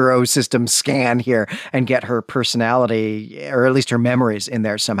of neurosystem scan here and get her personality, or at least her memories in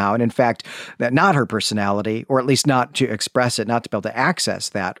there somehow. And in fact, that not her personality, or at least not to express it, not to be able to access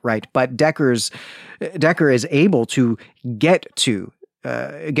that, right? But Decker is able to get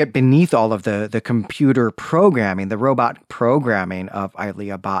beneath all of the computer programming, the robot programming of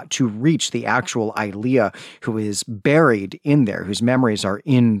Ilia Bot to reach the actual Ilia who is buried in there, whose memories are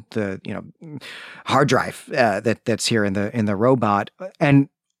in the hard drive that's here in the robot. And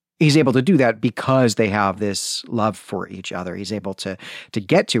he's able to do that because they have this love for each other. He's able to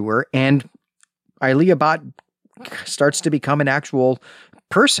get to her, and Ilia Bot starts to become an actual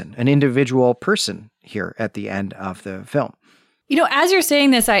person, an individual person here at the end of the film. As you're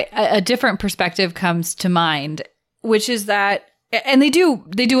saying this, a different perspective comes to mind, which is that, and they do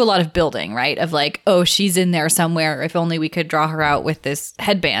a lot of building, right? Of like, oh, she's in there somewhere. If only we could draw her out with this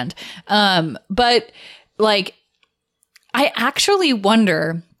headband. But like, I actually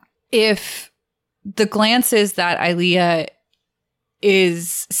wonder if the glances that Alia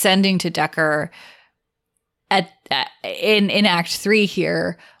is sending to Decker in Act 3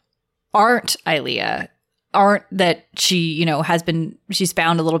 here aren't Alia. Aren't that she, she's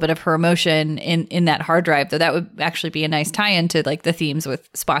found a little bit of her emotion in that hard drive, though that would actually be a nice tie-in to like the themes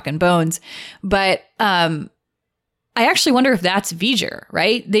with Spock and Bones. But I actually wonder if that's V'ger,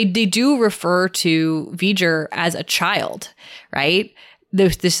 right? They do refer to V'ger as a child, right?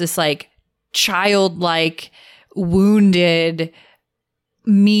 There's this like childlike, wounded,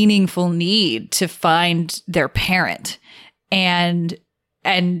 meaningful need to find their parent and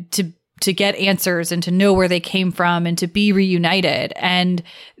to get answers and to know where they came from and to be reunited. And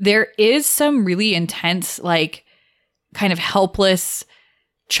there is some really intense, like kind of helpless,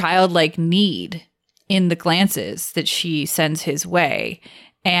 childlike need in the glances that she sends his way.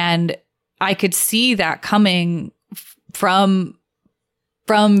 And I could see that coming from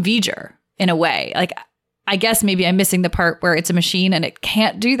V'ger in a way. Like, I guess maybe I'm missing the part where it's a machine and it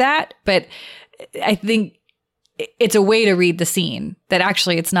can't do that, but I think it's a way to read the scene that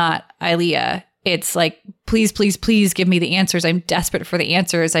actually it's not Alia. It's like, please, please, please give me the answers. I'm desperate for the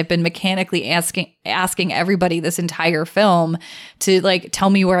answers. I've been mechanically asking everybody this entire film to like tell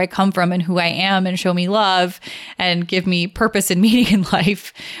me where I come from and who I am and show me love and give me purpose and meaning in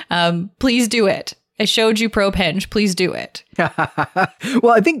life. Please do it. I showed you Probehenge. Please do it.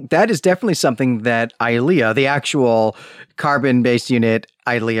 Well, I think that is definitely something that Alia, the actual carbon-based unit,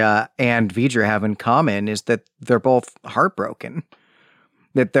 Alia and V'ger have in common, is that they're both heartbroken.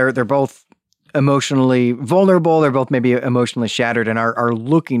 That they're both emotionally vulnerable. They're both maybe emotionally shattered and are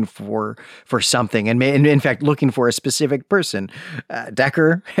looking for something, and in fact looking for a specific person,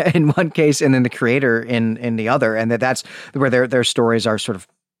 Decker in one case, and then the creator in the other, and that's where their stories are sort of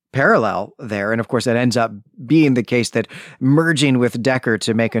parallel there. And of course, that ends up being the case that merging with Decker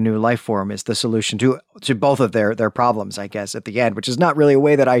to make a new life form is the solution to both of their problems, I guess, at the end, which is not really a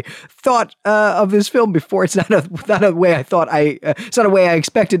way that I thought of this film before. It's not a way I thought it's not a way I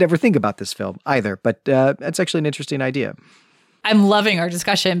expected to ever think about this film either. But that's actually an interesting idea. I'm loving our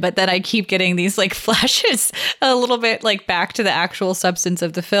discussion, but then I keep getting these like flashes a little bit like back to the actual substance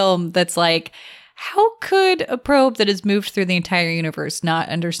of the film. That's like, how could a probe that has moved through the entire universe not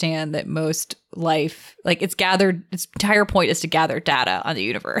understand that most life, like its entire point is to gather data on the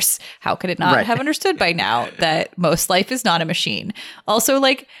universe? How could it not have understood by now that most life is not a machine? Also,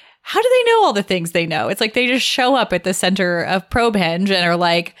 like, how do they know all the things they know? It's like they just show up at the center of Probehenge and are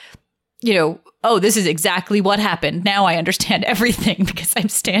like, oh, this is exactly what happened. Now I understand everything because I'm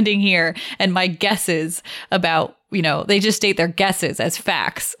standing here and my guesses about, they just state their guesses as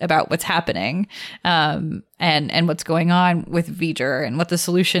facts about what's happening, and what's going on with V'ger and what the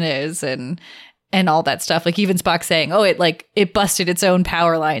solution is and all that stuff. Like even Spock saying, oh, it busted its own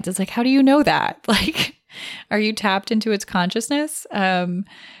power lines. It's like, how do you know that? Like, are you tapped into its consciousness?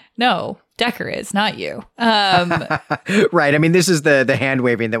 No. Decker is, not you. Right. I mean, this is the hand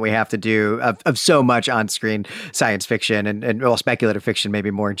waving that we have to do of so much on-screen science fiction and speculative fiction, maybe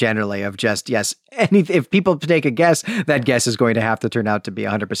more generally, of just, yes, if people take a guess, that guess is going to have to turn out to be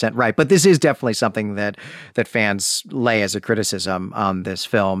 100% right. But this is definitely something that fans lay as a criticism on this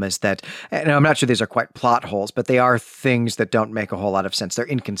film, is that, and I'm not sure these are quite plot holes, but they are things that don't make a whole lot of sense. They're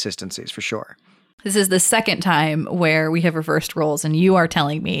inconsistencies for sure. This is the second time where we have reversed roles, and you are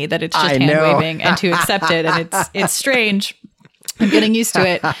telling me that it's just hand waving and to accept it, and it's strange. I'm getting used to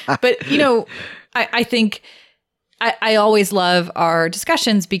it, but I think I always love our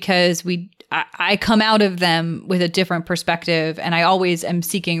discussions because I come out of them with a different perspective, and I always am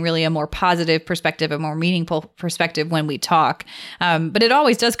seeking really a more positive perspective, a more meaningful perspective when we talk. But it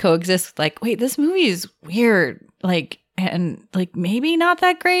always does coexist with like, wait, this movie is weird, and maybe not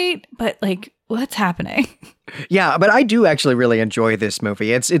that great, but what's happening? Yeah, but I do actually really enjoy this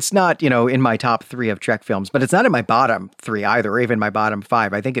movie. It's not, in my top 3 of Trek films, but it's not in my bottom 3 either, or even my bottom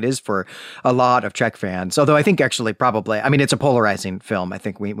 5. I think it is for a lot of Trek fans. Although I think actually probably, it's a polarizing film. I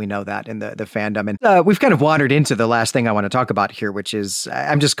think we know that in the fandom. And we've kind of wandered into the last thing I want to talk about here, which is,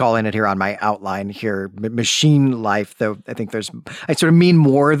 I'm just calling it here on my outline here, machine life, though I think I sort of mean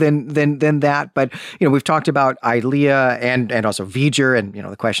more than that. But, we've talked about Alia and also V'ger and,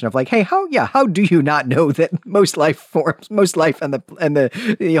 the question of like, hey, how do you not know that most life forms, most life and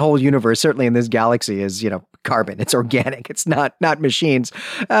the whole universe, certainly in this galaxy, is carbon. It's organic. It's not machines.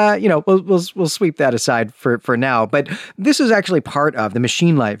 We'll sweep that aside for now. But this is actually part of the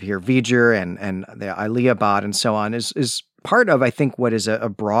machine life here. V'ger and the Ilia bot and so on is part of, I think, what is a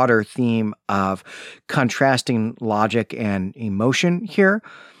broader theme of contrasting logic and emotion here.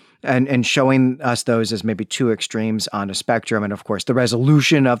 And showing us those as maybe two extremes on a spectrum. And of course, the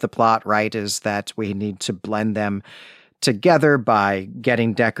resolution of the plot, right, is that we need to blend them together by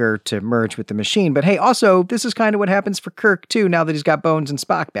getting Decker to merge with the machine. But hey, also, this is kind of what happens for Kirk, too, now that he's got Bones and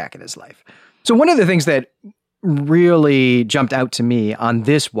Spock back in his life. So one of the things that really jumped out to me on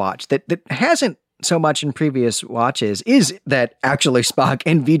this watch that hasn't so much in previous watches is that actually Spock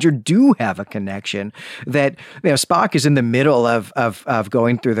and V'ger do have a connection, that Spock is in the middle of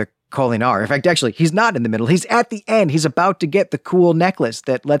going through the Kolinar. In fact, actually, he's not in the middle. He's at the end. He's about to get the cool necklace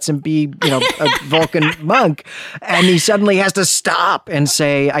that lets him be, a Vulcan monk. And he suddenly has to stop and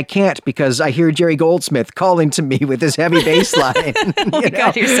say, I can't because I hear Jerry Goldsmith calling to me with his heavy bass line. Oh my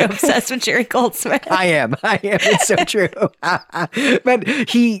God, you're so obsessed with Jerry Goldsmith. I am. It's so true. But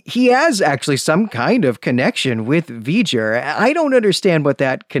he has actually some kind of connection with V'ger. I don't understand what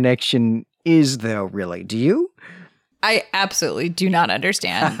that connection is, though, really. Do you? I absolutely do not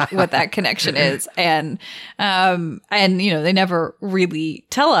understand what that connection is. And they never really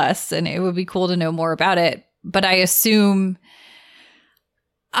tell us, and it would be cool to know more about it. But I assume,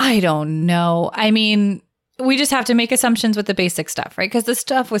 I don't know. I mean, we just have to make assumptions with the basic stuff, right? Because the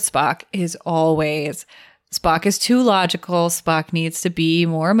stuff with Spock is always, Spock is too logical. Spock needs to be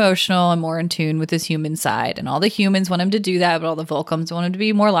more emotional and more in tune with his human side. And all the humans want him to do that, but all the Vulcans want him to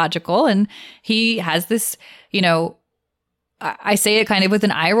be more logical. And he has this, I say it kind of with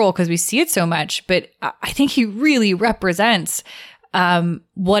an eye roll because we see it so much, but I think he really represents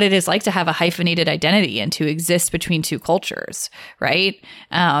what it is like to have a hyphenated identity and to exist between two cultures, right?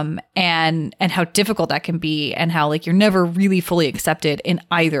 And how difficult that can be, and how you're never really fully accepted in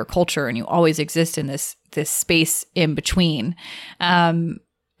either culture, and you always exist in this space in between.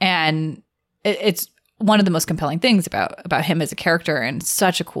 And it's one of the most compelling things about him as a character, and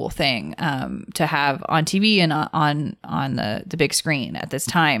such a cool thing to have on TV and on the big screen at this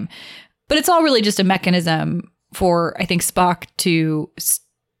time. But it's all really just a mechanism for, I think, Spock to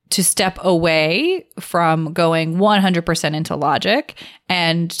step away from going 100% into logic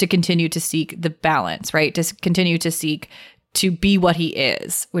and to continue to seek the balance, right? To continue to seek to be what he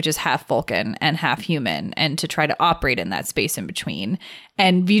is, which is half Vulcan and half human, and to try to operate in that space in between.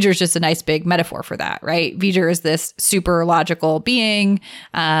 And V'ger's just a nice big metaphor for that, right? V'ger is this super logical being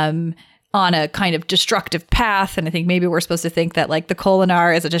on a kind of destructive path. And I think maybe we're supposed to think that the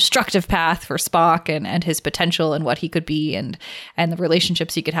Kolinar is a destructive path for Spock and his potential and what he could be and the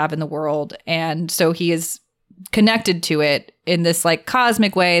relationships he could have in the world. And so he is connected to it in this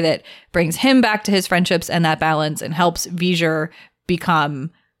cosmic way that brings him back to his friendships and that balance, and helps V'ger become,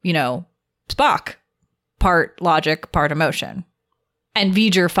 Spock, part logic, part emotion. And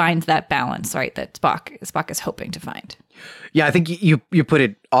V'ger finds that balance, right, that Spock is hoping to find. Yeah, I think you put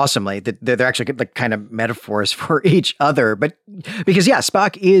it awesomely, that they're actually kind of metaphors for each other. But because,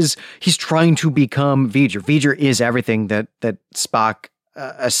 Spock he's trying to become V'ger. V'ger is everything that Spock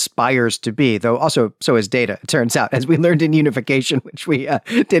aspires to be, though also so is Data, it turns out, as we learned in Unification, which we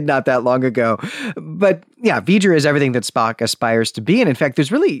did not that long ago. But V'ger is everything that Spock aspires to be. And in fact,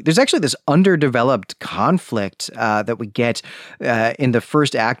 there's actually this underdeveloped conflict that we get in the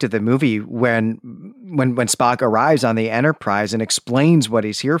first act of the movie when Spock arrives on the Enterprise and explains what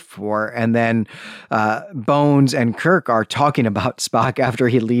he's here for. And then Bones and Kirk are talking about Spock after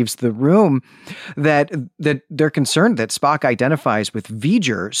he leaves the room, that they're concerned that Spock identifies with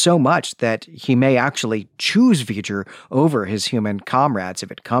V'ger so much that he may actually choose V'ger over his human comrades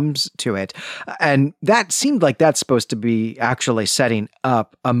if it comes to it. And that seemed like that's supposed to be actually setting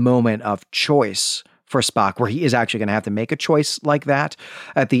up a moment of choice for Spock, where he is actually going to have to make a choice like that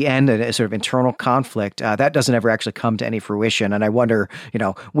at the end, a sort of internal conflict. That doesn't ever actually come to any fruition. And I wonder,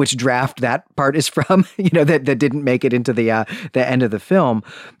 which draft that part is from, that didn't make it into the end of the film.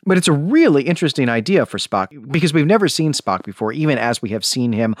 But it's a really interesting idea for Spock, because we've never seen Spock before, even as we have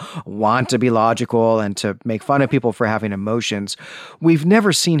seen him want to be logical and to make fun of people for having emotions. We've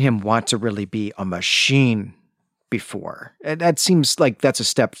never seen him want to really be a machine before. And that seems like that's a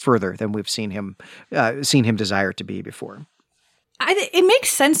step further than we've seen him desire to be before. It makes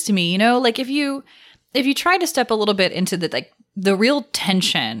sense to me, if you try to step a little bit into the real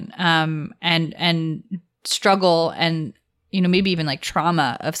tension and struggle and maybe even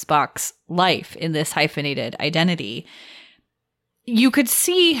trauma of Spock's life in this hyphenated identity, you could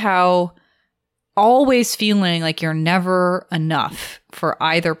see how always feeling like you're never enough for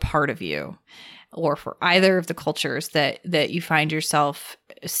either part of you or for either of the cultures that you find yourself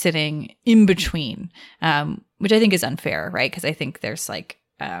sitting in between, which I think is unfair, right? Because I think there's like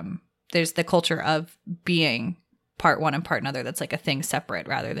there's the culture of being part one and part another that's like a thing separate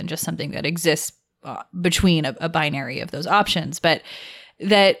rather than just something that exists between a binary of those options. But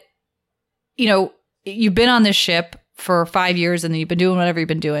that, you know, you've been on this ship for 5 years and then you've been doing whatever you've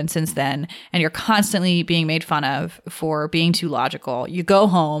been doing since then, and you're constantly being made fun of for being too logical. You go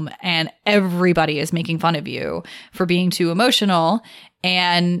home and everybody is making fun of you for being too emotional.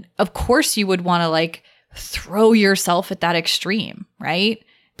 And of course you would want to like throw yourself at that extreme, right?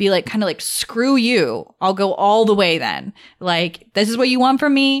 Be like, kind of like, screw you. I'll go all the way then. Like, this is what you want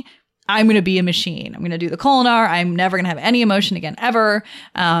from me. I'm going to be a machine. I'm going to do the Kolnar. I'm never going to have any emotion again, ever.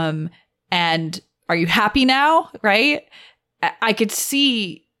 And are you happy now? Right? I could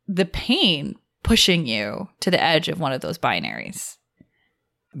see the pain pushing you to the edge of one of those binaries.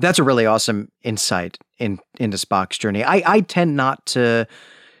 That's a really awesome insight into Spock's journey. I tend not to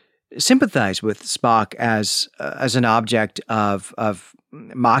sympathize with Spock as an object of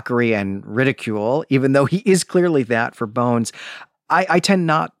mockery and ridicule, even though he is clearly that for Bones. I tend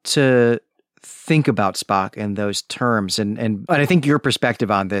not to think about Spock in those terms. And I think your perspective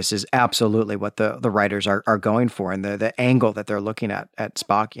on this is absolutely what the writers are going for, and the angle that they're looking at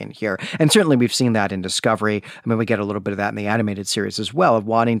Spock in here. And certainly we've seen that in Discovery. I mean, we get a little bit of that in the animated series as well, of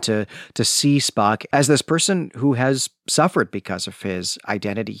wanting to see Spock as this person who has suffered because of his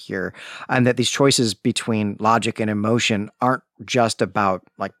identity here, and that these choices between logic and emotion aren't just about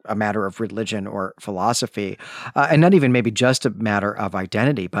like a matter of religion or philosophy, and not even maybe just a matter of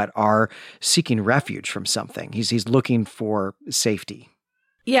identity, but are seeking refuge from something. He's looking for safety.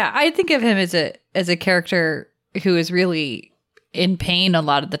 Yeah, I think of him as a character who is really in pain a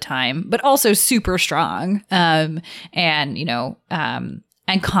lot of the time, but also super strong, and you know, and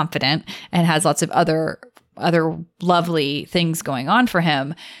confident, and has lots of other lovely things going on for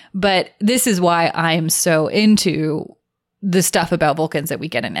him. But this is why I am so into the stuff about Vulcans that we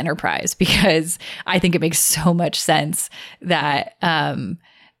get in Enterprise, because I think it makes so much sense that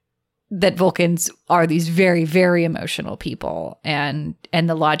that Vulcans are these very, very emotional people, and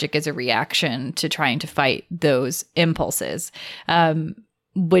the logic is a reaction to trying to fight those impulses,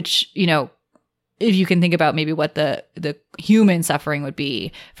 which, you know, if you can think about maybe what the human suffering would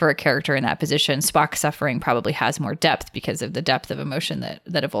be for a character in that position, Spock's suffering probably has more depth because of the depth of emotion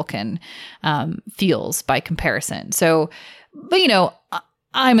that a Vulcan feels by comparison. So, but you know,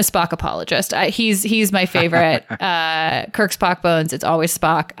 I'm a Spock apologist. He's my favorite. Kirk, Spock, Bones. It's always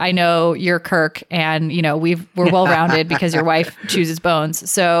Spock. I know you're Kirk, and you know we're well rounded because your wife chooses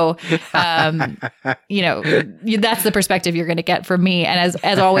Bones. So, you know, that's the perspective you're going to get from me. And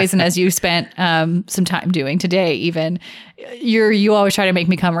as always, and as you spent some time doing today, even you always try to make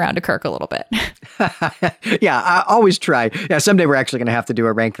me come around to Kirk a little bit. Yeah, I always try. Yeah, someday we're actually going to have to do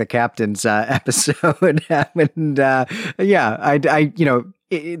a Rank the Captains episode, and yeah, I you know.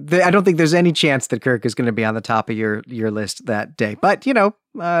 I don't think there's any chance that Kirk is going to be on the top of your list that day. But, you know,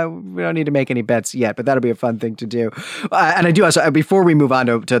 we don't need to make any bets yet, but that'll be a fun thing to do. And I do also, before we move on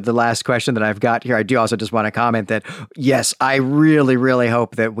to the last question that I've got here, I do also just want to comment that, yes, I really, really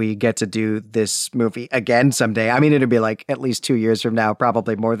hope that we get to do this movie again someday. I mean, it'll be like at least 2 years from now,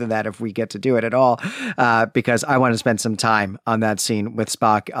 probably more than that if we get to do it at all, because I want to spend some time on that scene with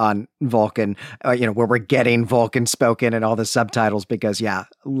Spock on Vulcan, you know, where we're getting Vulcan spoken and all the subtitles, because, yeah,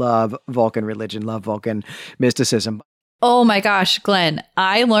 love Vulcan religion, love Vulcan mysticism. Oh my gosh, Glenn,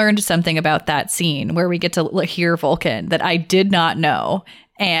 I learned something about that scene where we get to hear Vulcan that I did not know.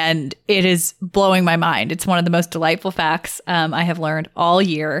 And it is blowing my mind. It's one of the most delightful facts I have learned all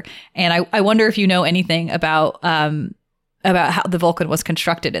year. And I wonder if you know anything about how the Vulcan was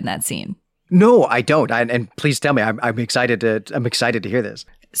constructed in that scene. No, I don't. And please tell me. I'm excited to hear this.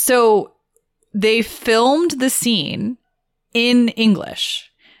 So they filmed the scene in English.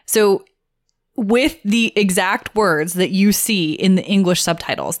 So with the exact words that you see in the English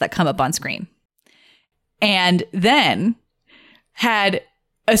subtitles that come up on screen. And then had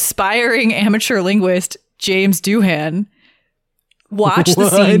aspiring amateur linguist James Doohan watch the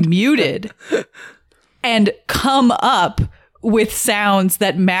scene muted and come up with sounds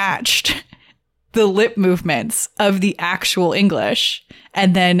that matched the lip movements of the actual English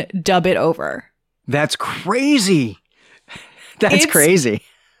and then dub it over. That's crazy. It's crazy.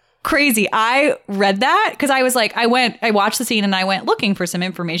 crazy. I read that because I was like, I watched the scene and I went looking for some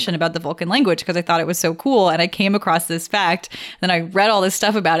information about the Vulcan language because I thought it was so cool. And I came across this fact. Then I read all this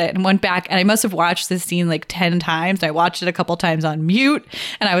stuff about it and went back and I must have watched this scene like 10 times. I watched it a couple times on mute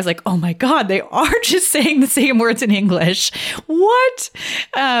and I was like, oh my God, they are just saying the same words in English. What?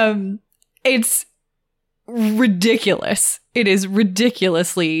 It's ridiculous. It is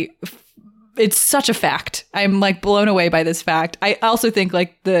ridiculously it's such a fact. I'm like blown away by this fact. I also think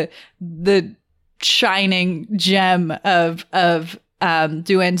like the shining gem of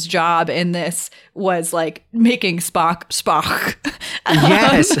Duan's job in this was like making Spock.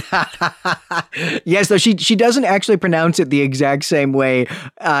 Yes. Yes, though she doesn't actually pronounce it the exact same way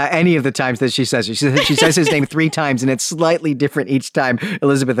any of the times that she says it. She says his name 3 times, and it's slightly different each time.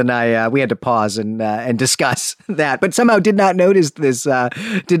 Elizabeth and I, we had to pause and discuss that, but somehow did not notice this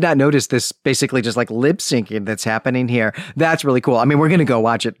basically just like lip syncing that's happening here. That's really cool. I mean, we're going to go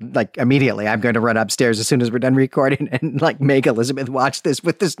watch it like immediately. I'm going to run upstairs as soon as we're done recording and like make Elizabeth watch this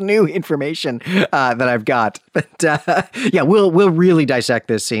with this new information that I've got. But yeah, we'll really dissect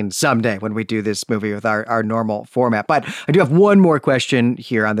this scene someday when we do this movie with our normal format. But I do have one more question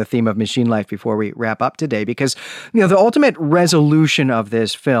here on the theme of machine life before we wrap up today, because the ultimate resolution of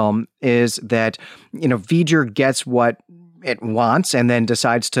this film is that V'ger gets what it wants and then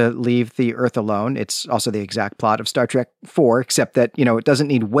decides to leave the Earth alone. It's also the exact plot of Star Trek 4, except that, it doesn't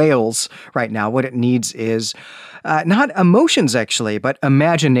need whales right now. What it needs is not emotions, actually, but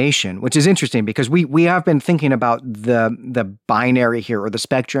imagination, which is interesting because we have been thinking about the binary here or the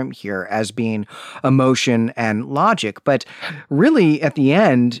spectrum here as being emotion and logic. But really, at the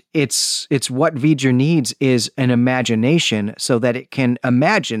end, it's what V'ger needs is an imagination so that it can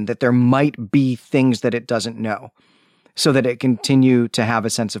imagine that there might be things that it doesn't know, so that it continue to have a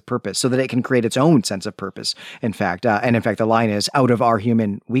sense of purpose, so that it can create its own sense of purpose, in fact. And in fact, the line is, out of our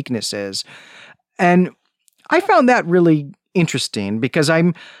human weaknesses. And I found that really interesting because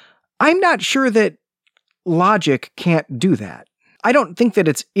I'm not sure that logic can't do that. I don't think that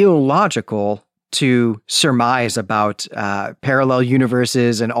it's illogical to surmise about parallel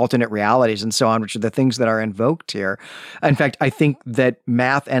universes and alternate realities and so on, which are the things that are invoked here. In fact, I think that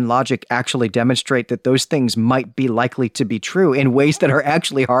math and logic actually demonstrate that those things might be likely to be true in ways that are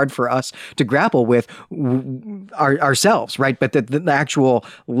actually hard for us to grapple with ourselves, right? But the actual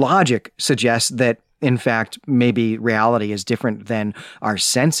logic suggests that, in fact, maybe reality is different than our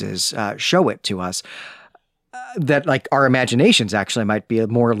senses show it to us. That like our imaginations actually might be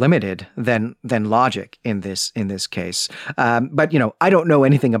more limited than logic in this case. But I don't know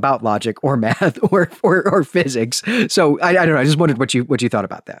anything about logic or math or physics, so I don't know. I just wondered what you thought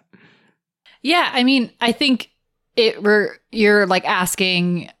about that. Yeah, I mean, I think you're like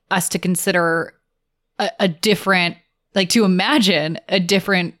asking us to consider a different, like to imagine a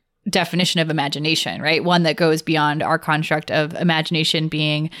different definition of imagination, right? One that goes beyond our construct of imagination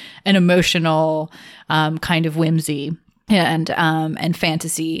being an emotional kind of whimsy and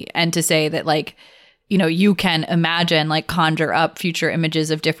fantasy, and to say that like, you can imagine, like conjure up future images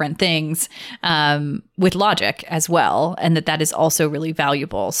of different things with logic as well, and that is also really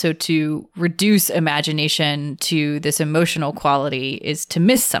valuable. So to reduce imagination to this emotional quality is to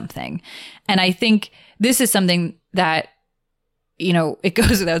miss something. And I think this is something that it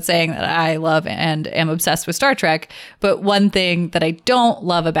goes without saying that I love and am obsessed with Star Trek. But one thing that I don't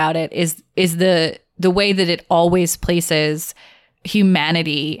love about it is the way that it always places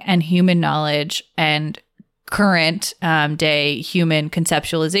humanity and human knowledge and current day human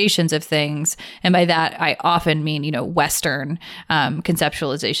conceptualizations of things. And by that, I often mean, Western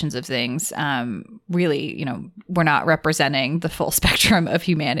conceptualizations of things. Really, we're not representing the full spectrum of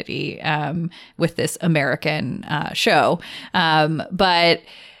humanity with this American show. But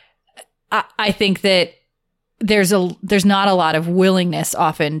I think that there's not a lot of willingness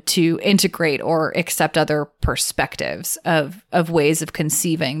often to integrate or accept other perspectives of ways of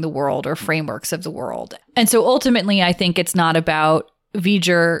conceiving the world or frameworks of the world. And so ultimately, I think it's not about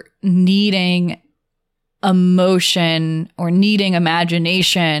V'ger needing emotion or needing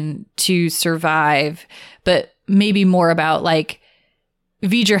imagination to survive, but maybe more about like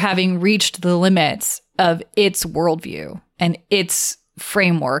V'ger having reached the limits of its worldview and its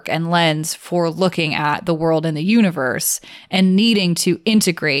framework and lens for looking at the world and the universe, and needing to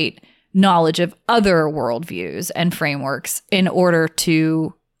integrate knowledge of other worldviews and frameworks in order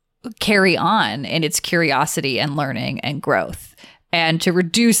to carry on in its curiosity and learning and growth. And to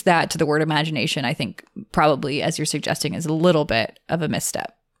reduce that to the word imagination, I think probably, as you're suggesting, is a little bit of a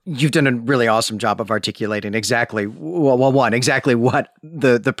misstep. You've done a really awesome job of articulating exactly what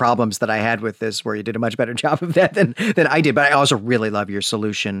the problems that I had with this, where you did a much better job of that than I did. But I also really love your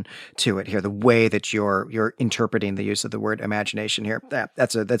solution to it here, the way that you're interpreting the use of the word imagination here.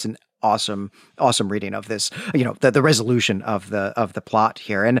 That's an awesome reading of this, the resolution of the plot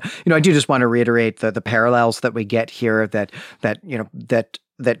here. And, I do just want to reiterate the parallels that we get here, that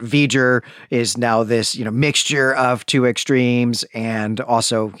V'ger is now this, mixture of two extremes, and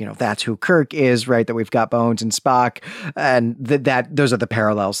also, that's who Kirk is, right? That we've got Bones and Spock, and that those are the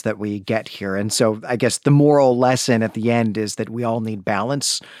parallels that we get here. And so I guess the moral lesson at the end is that we all need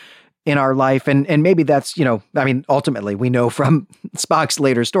balance in our life. And maybe that's, ultimately we know from Spock's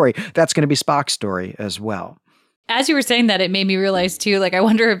later story, that's going to be Spock's story as well. As you were saying that, it made me realize too, like, I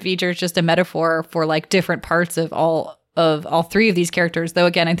wonder if V'ger is just a metaphor for like different parts of all three of these characters, though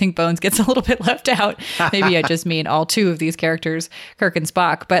again, I think Bones gets a little bit left out. Maybe I just mean all two of these characters, Kirk and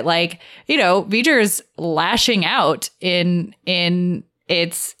Spock. But like, V'ger is lashing out in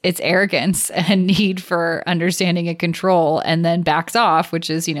its arrogance and need for understanding and control, and then backs off, which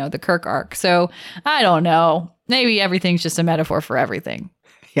is, the Kirk arc. So I don't know. Maybe everything's just a metaphor for everything.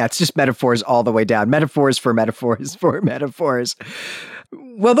 Yeah, it's just metaphors all the way down. Metaphors for metaphors for metaphors.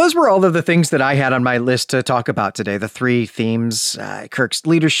 Well, those were all of the things that I had on my list to talk about today. The three themes, Kirk's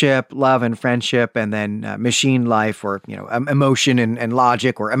leadership, love and friendship, and then machine life, or, emotion and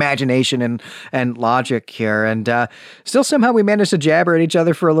logic, or imagination and logic here. And still somehow we managed to jabber at each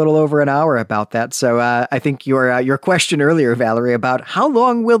other for a little over an hour about that. So I think your question earlier, Valerie, about how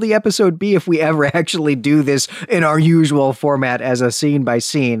long will the episode be if we ever actually do this in our usual format as a scene by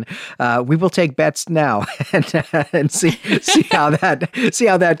scene, we will take bets now and see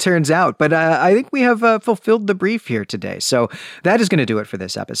how that turns out. But I think we have fulfilled the brief here today. So that is going to do it for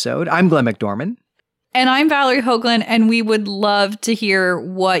this episode. I'm Glenn McDorman. And I'm Valerie Hoagland, and we would love to hear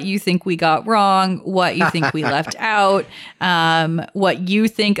what you think we got wrong, what you think we left out, what you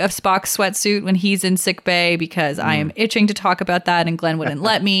think of Spock's sweatsuit when he's in sickbay, because I am itching to talk about that and Glenn wouldn't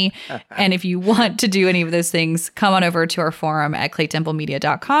let me. And if you want to do any of those things, come on over to our forum at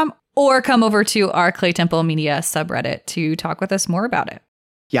claytemplemedia.com, or come over to our Clay Temple Media subreddit to talk with us more about it.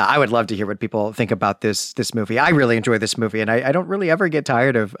 Yeah, I would love to hear what people think about this movie. I really enjoy this movie, and I don't really ever get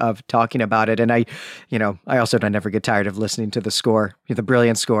tired of talking about it. And I also don't ever get tired of listening to the score, the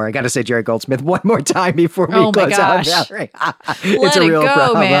brilliant score. I got to say Jerry Goldsmith one more time before we close out. It's a real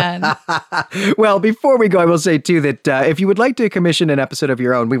problem, man. Well, before we go, I will say too that if you would like to commission an episode of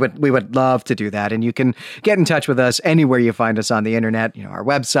your own, we would love to do that. And you can get in touch with us anywhere you find us on the internet. Our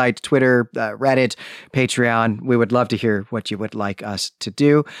website, Twitter, Reddit, Patreon. We would love to hear what you would like us to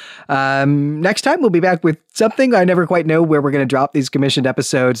do. Next time, we'll be back with something. I never quite know where we're going to drop these commissioned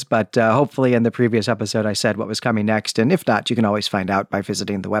episodes, but hopefully in the previous episode, I said what was coming next. And if not, you can always find out by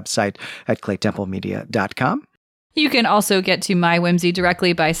visiting the website at claytemplemedia.com. You can also get to my whimsy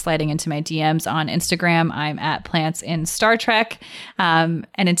directly by sliding into my DMs on Instagram. I'm at Plants in Star Trek. And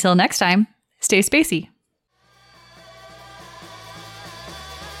until next time, stay spacey.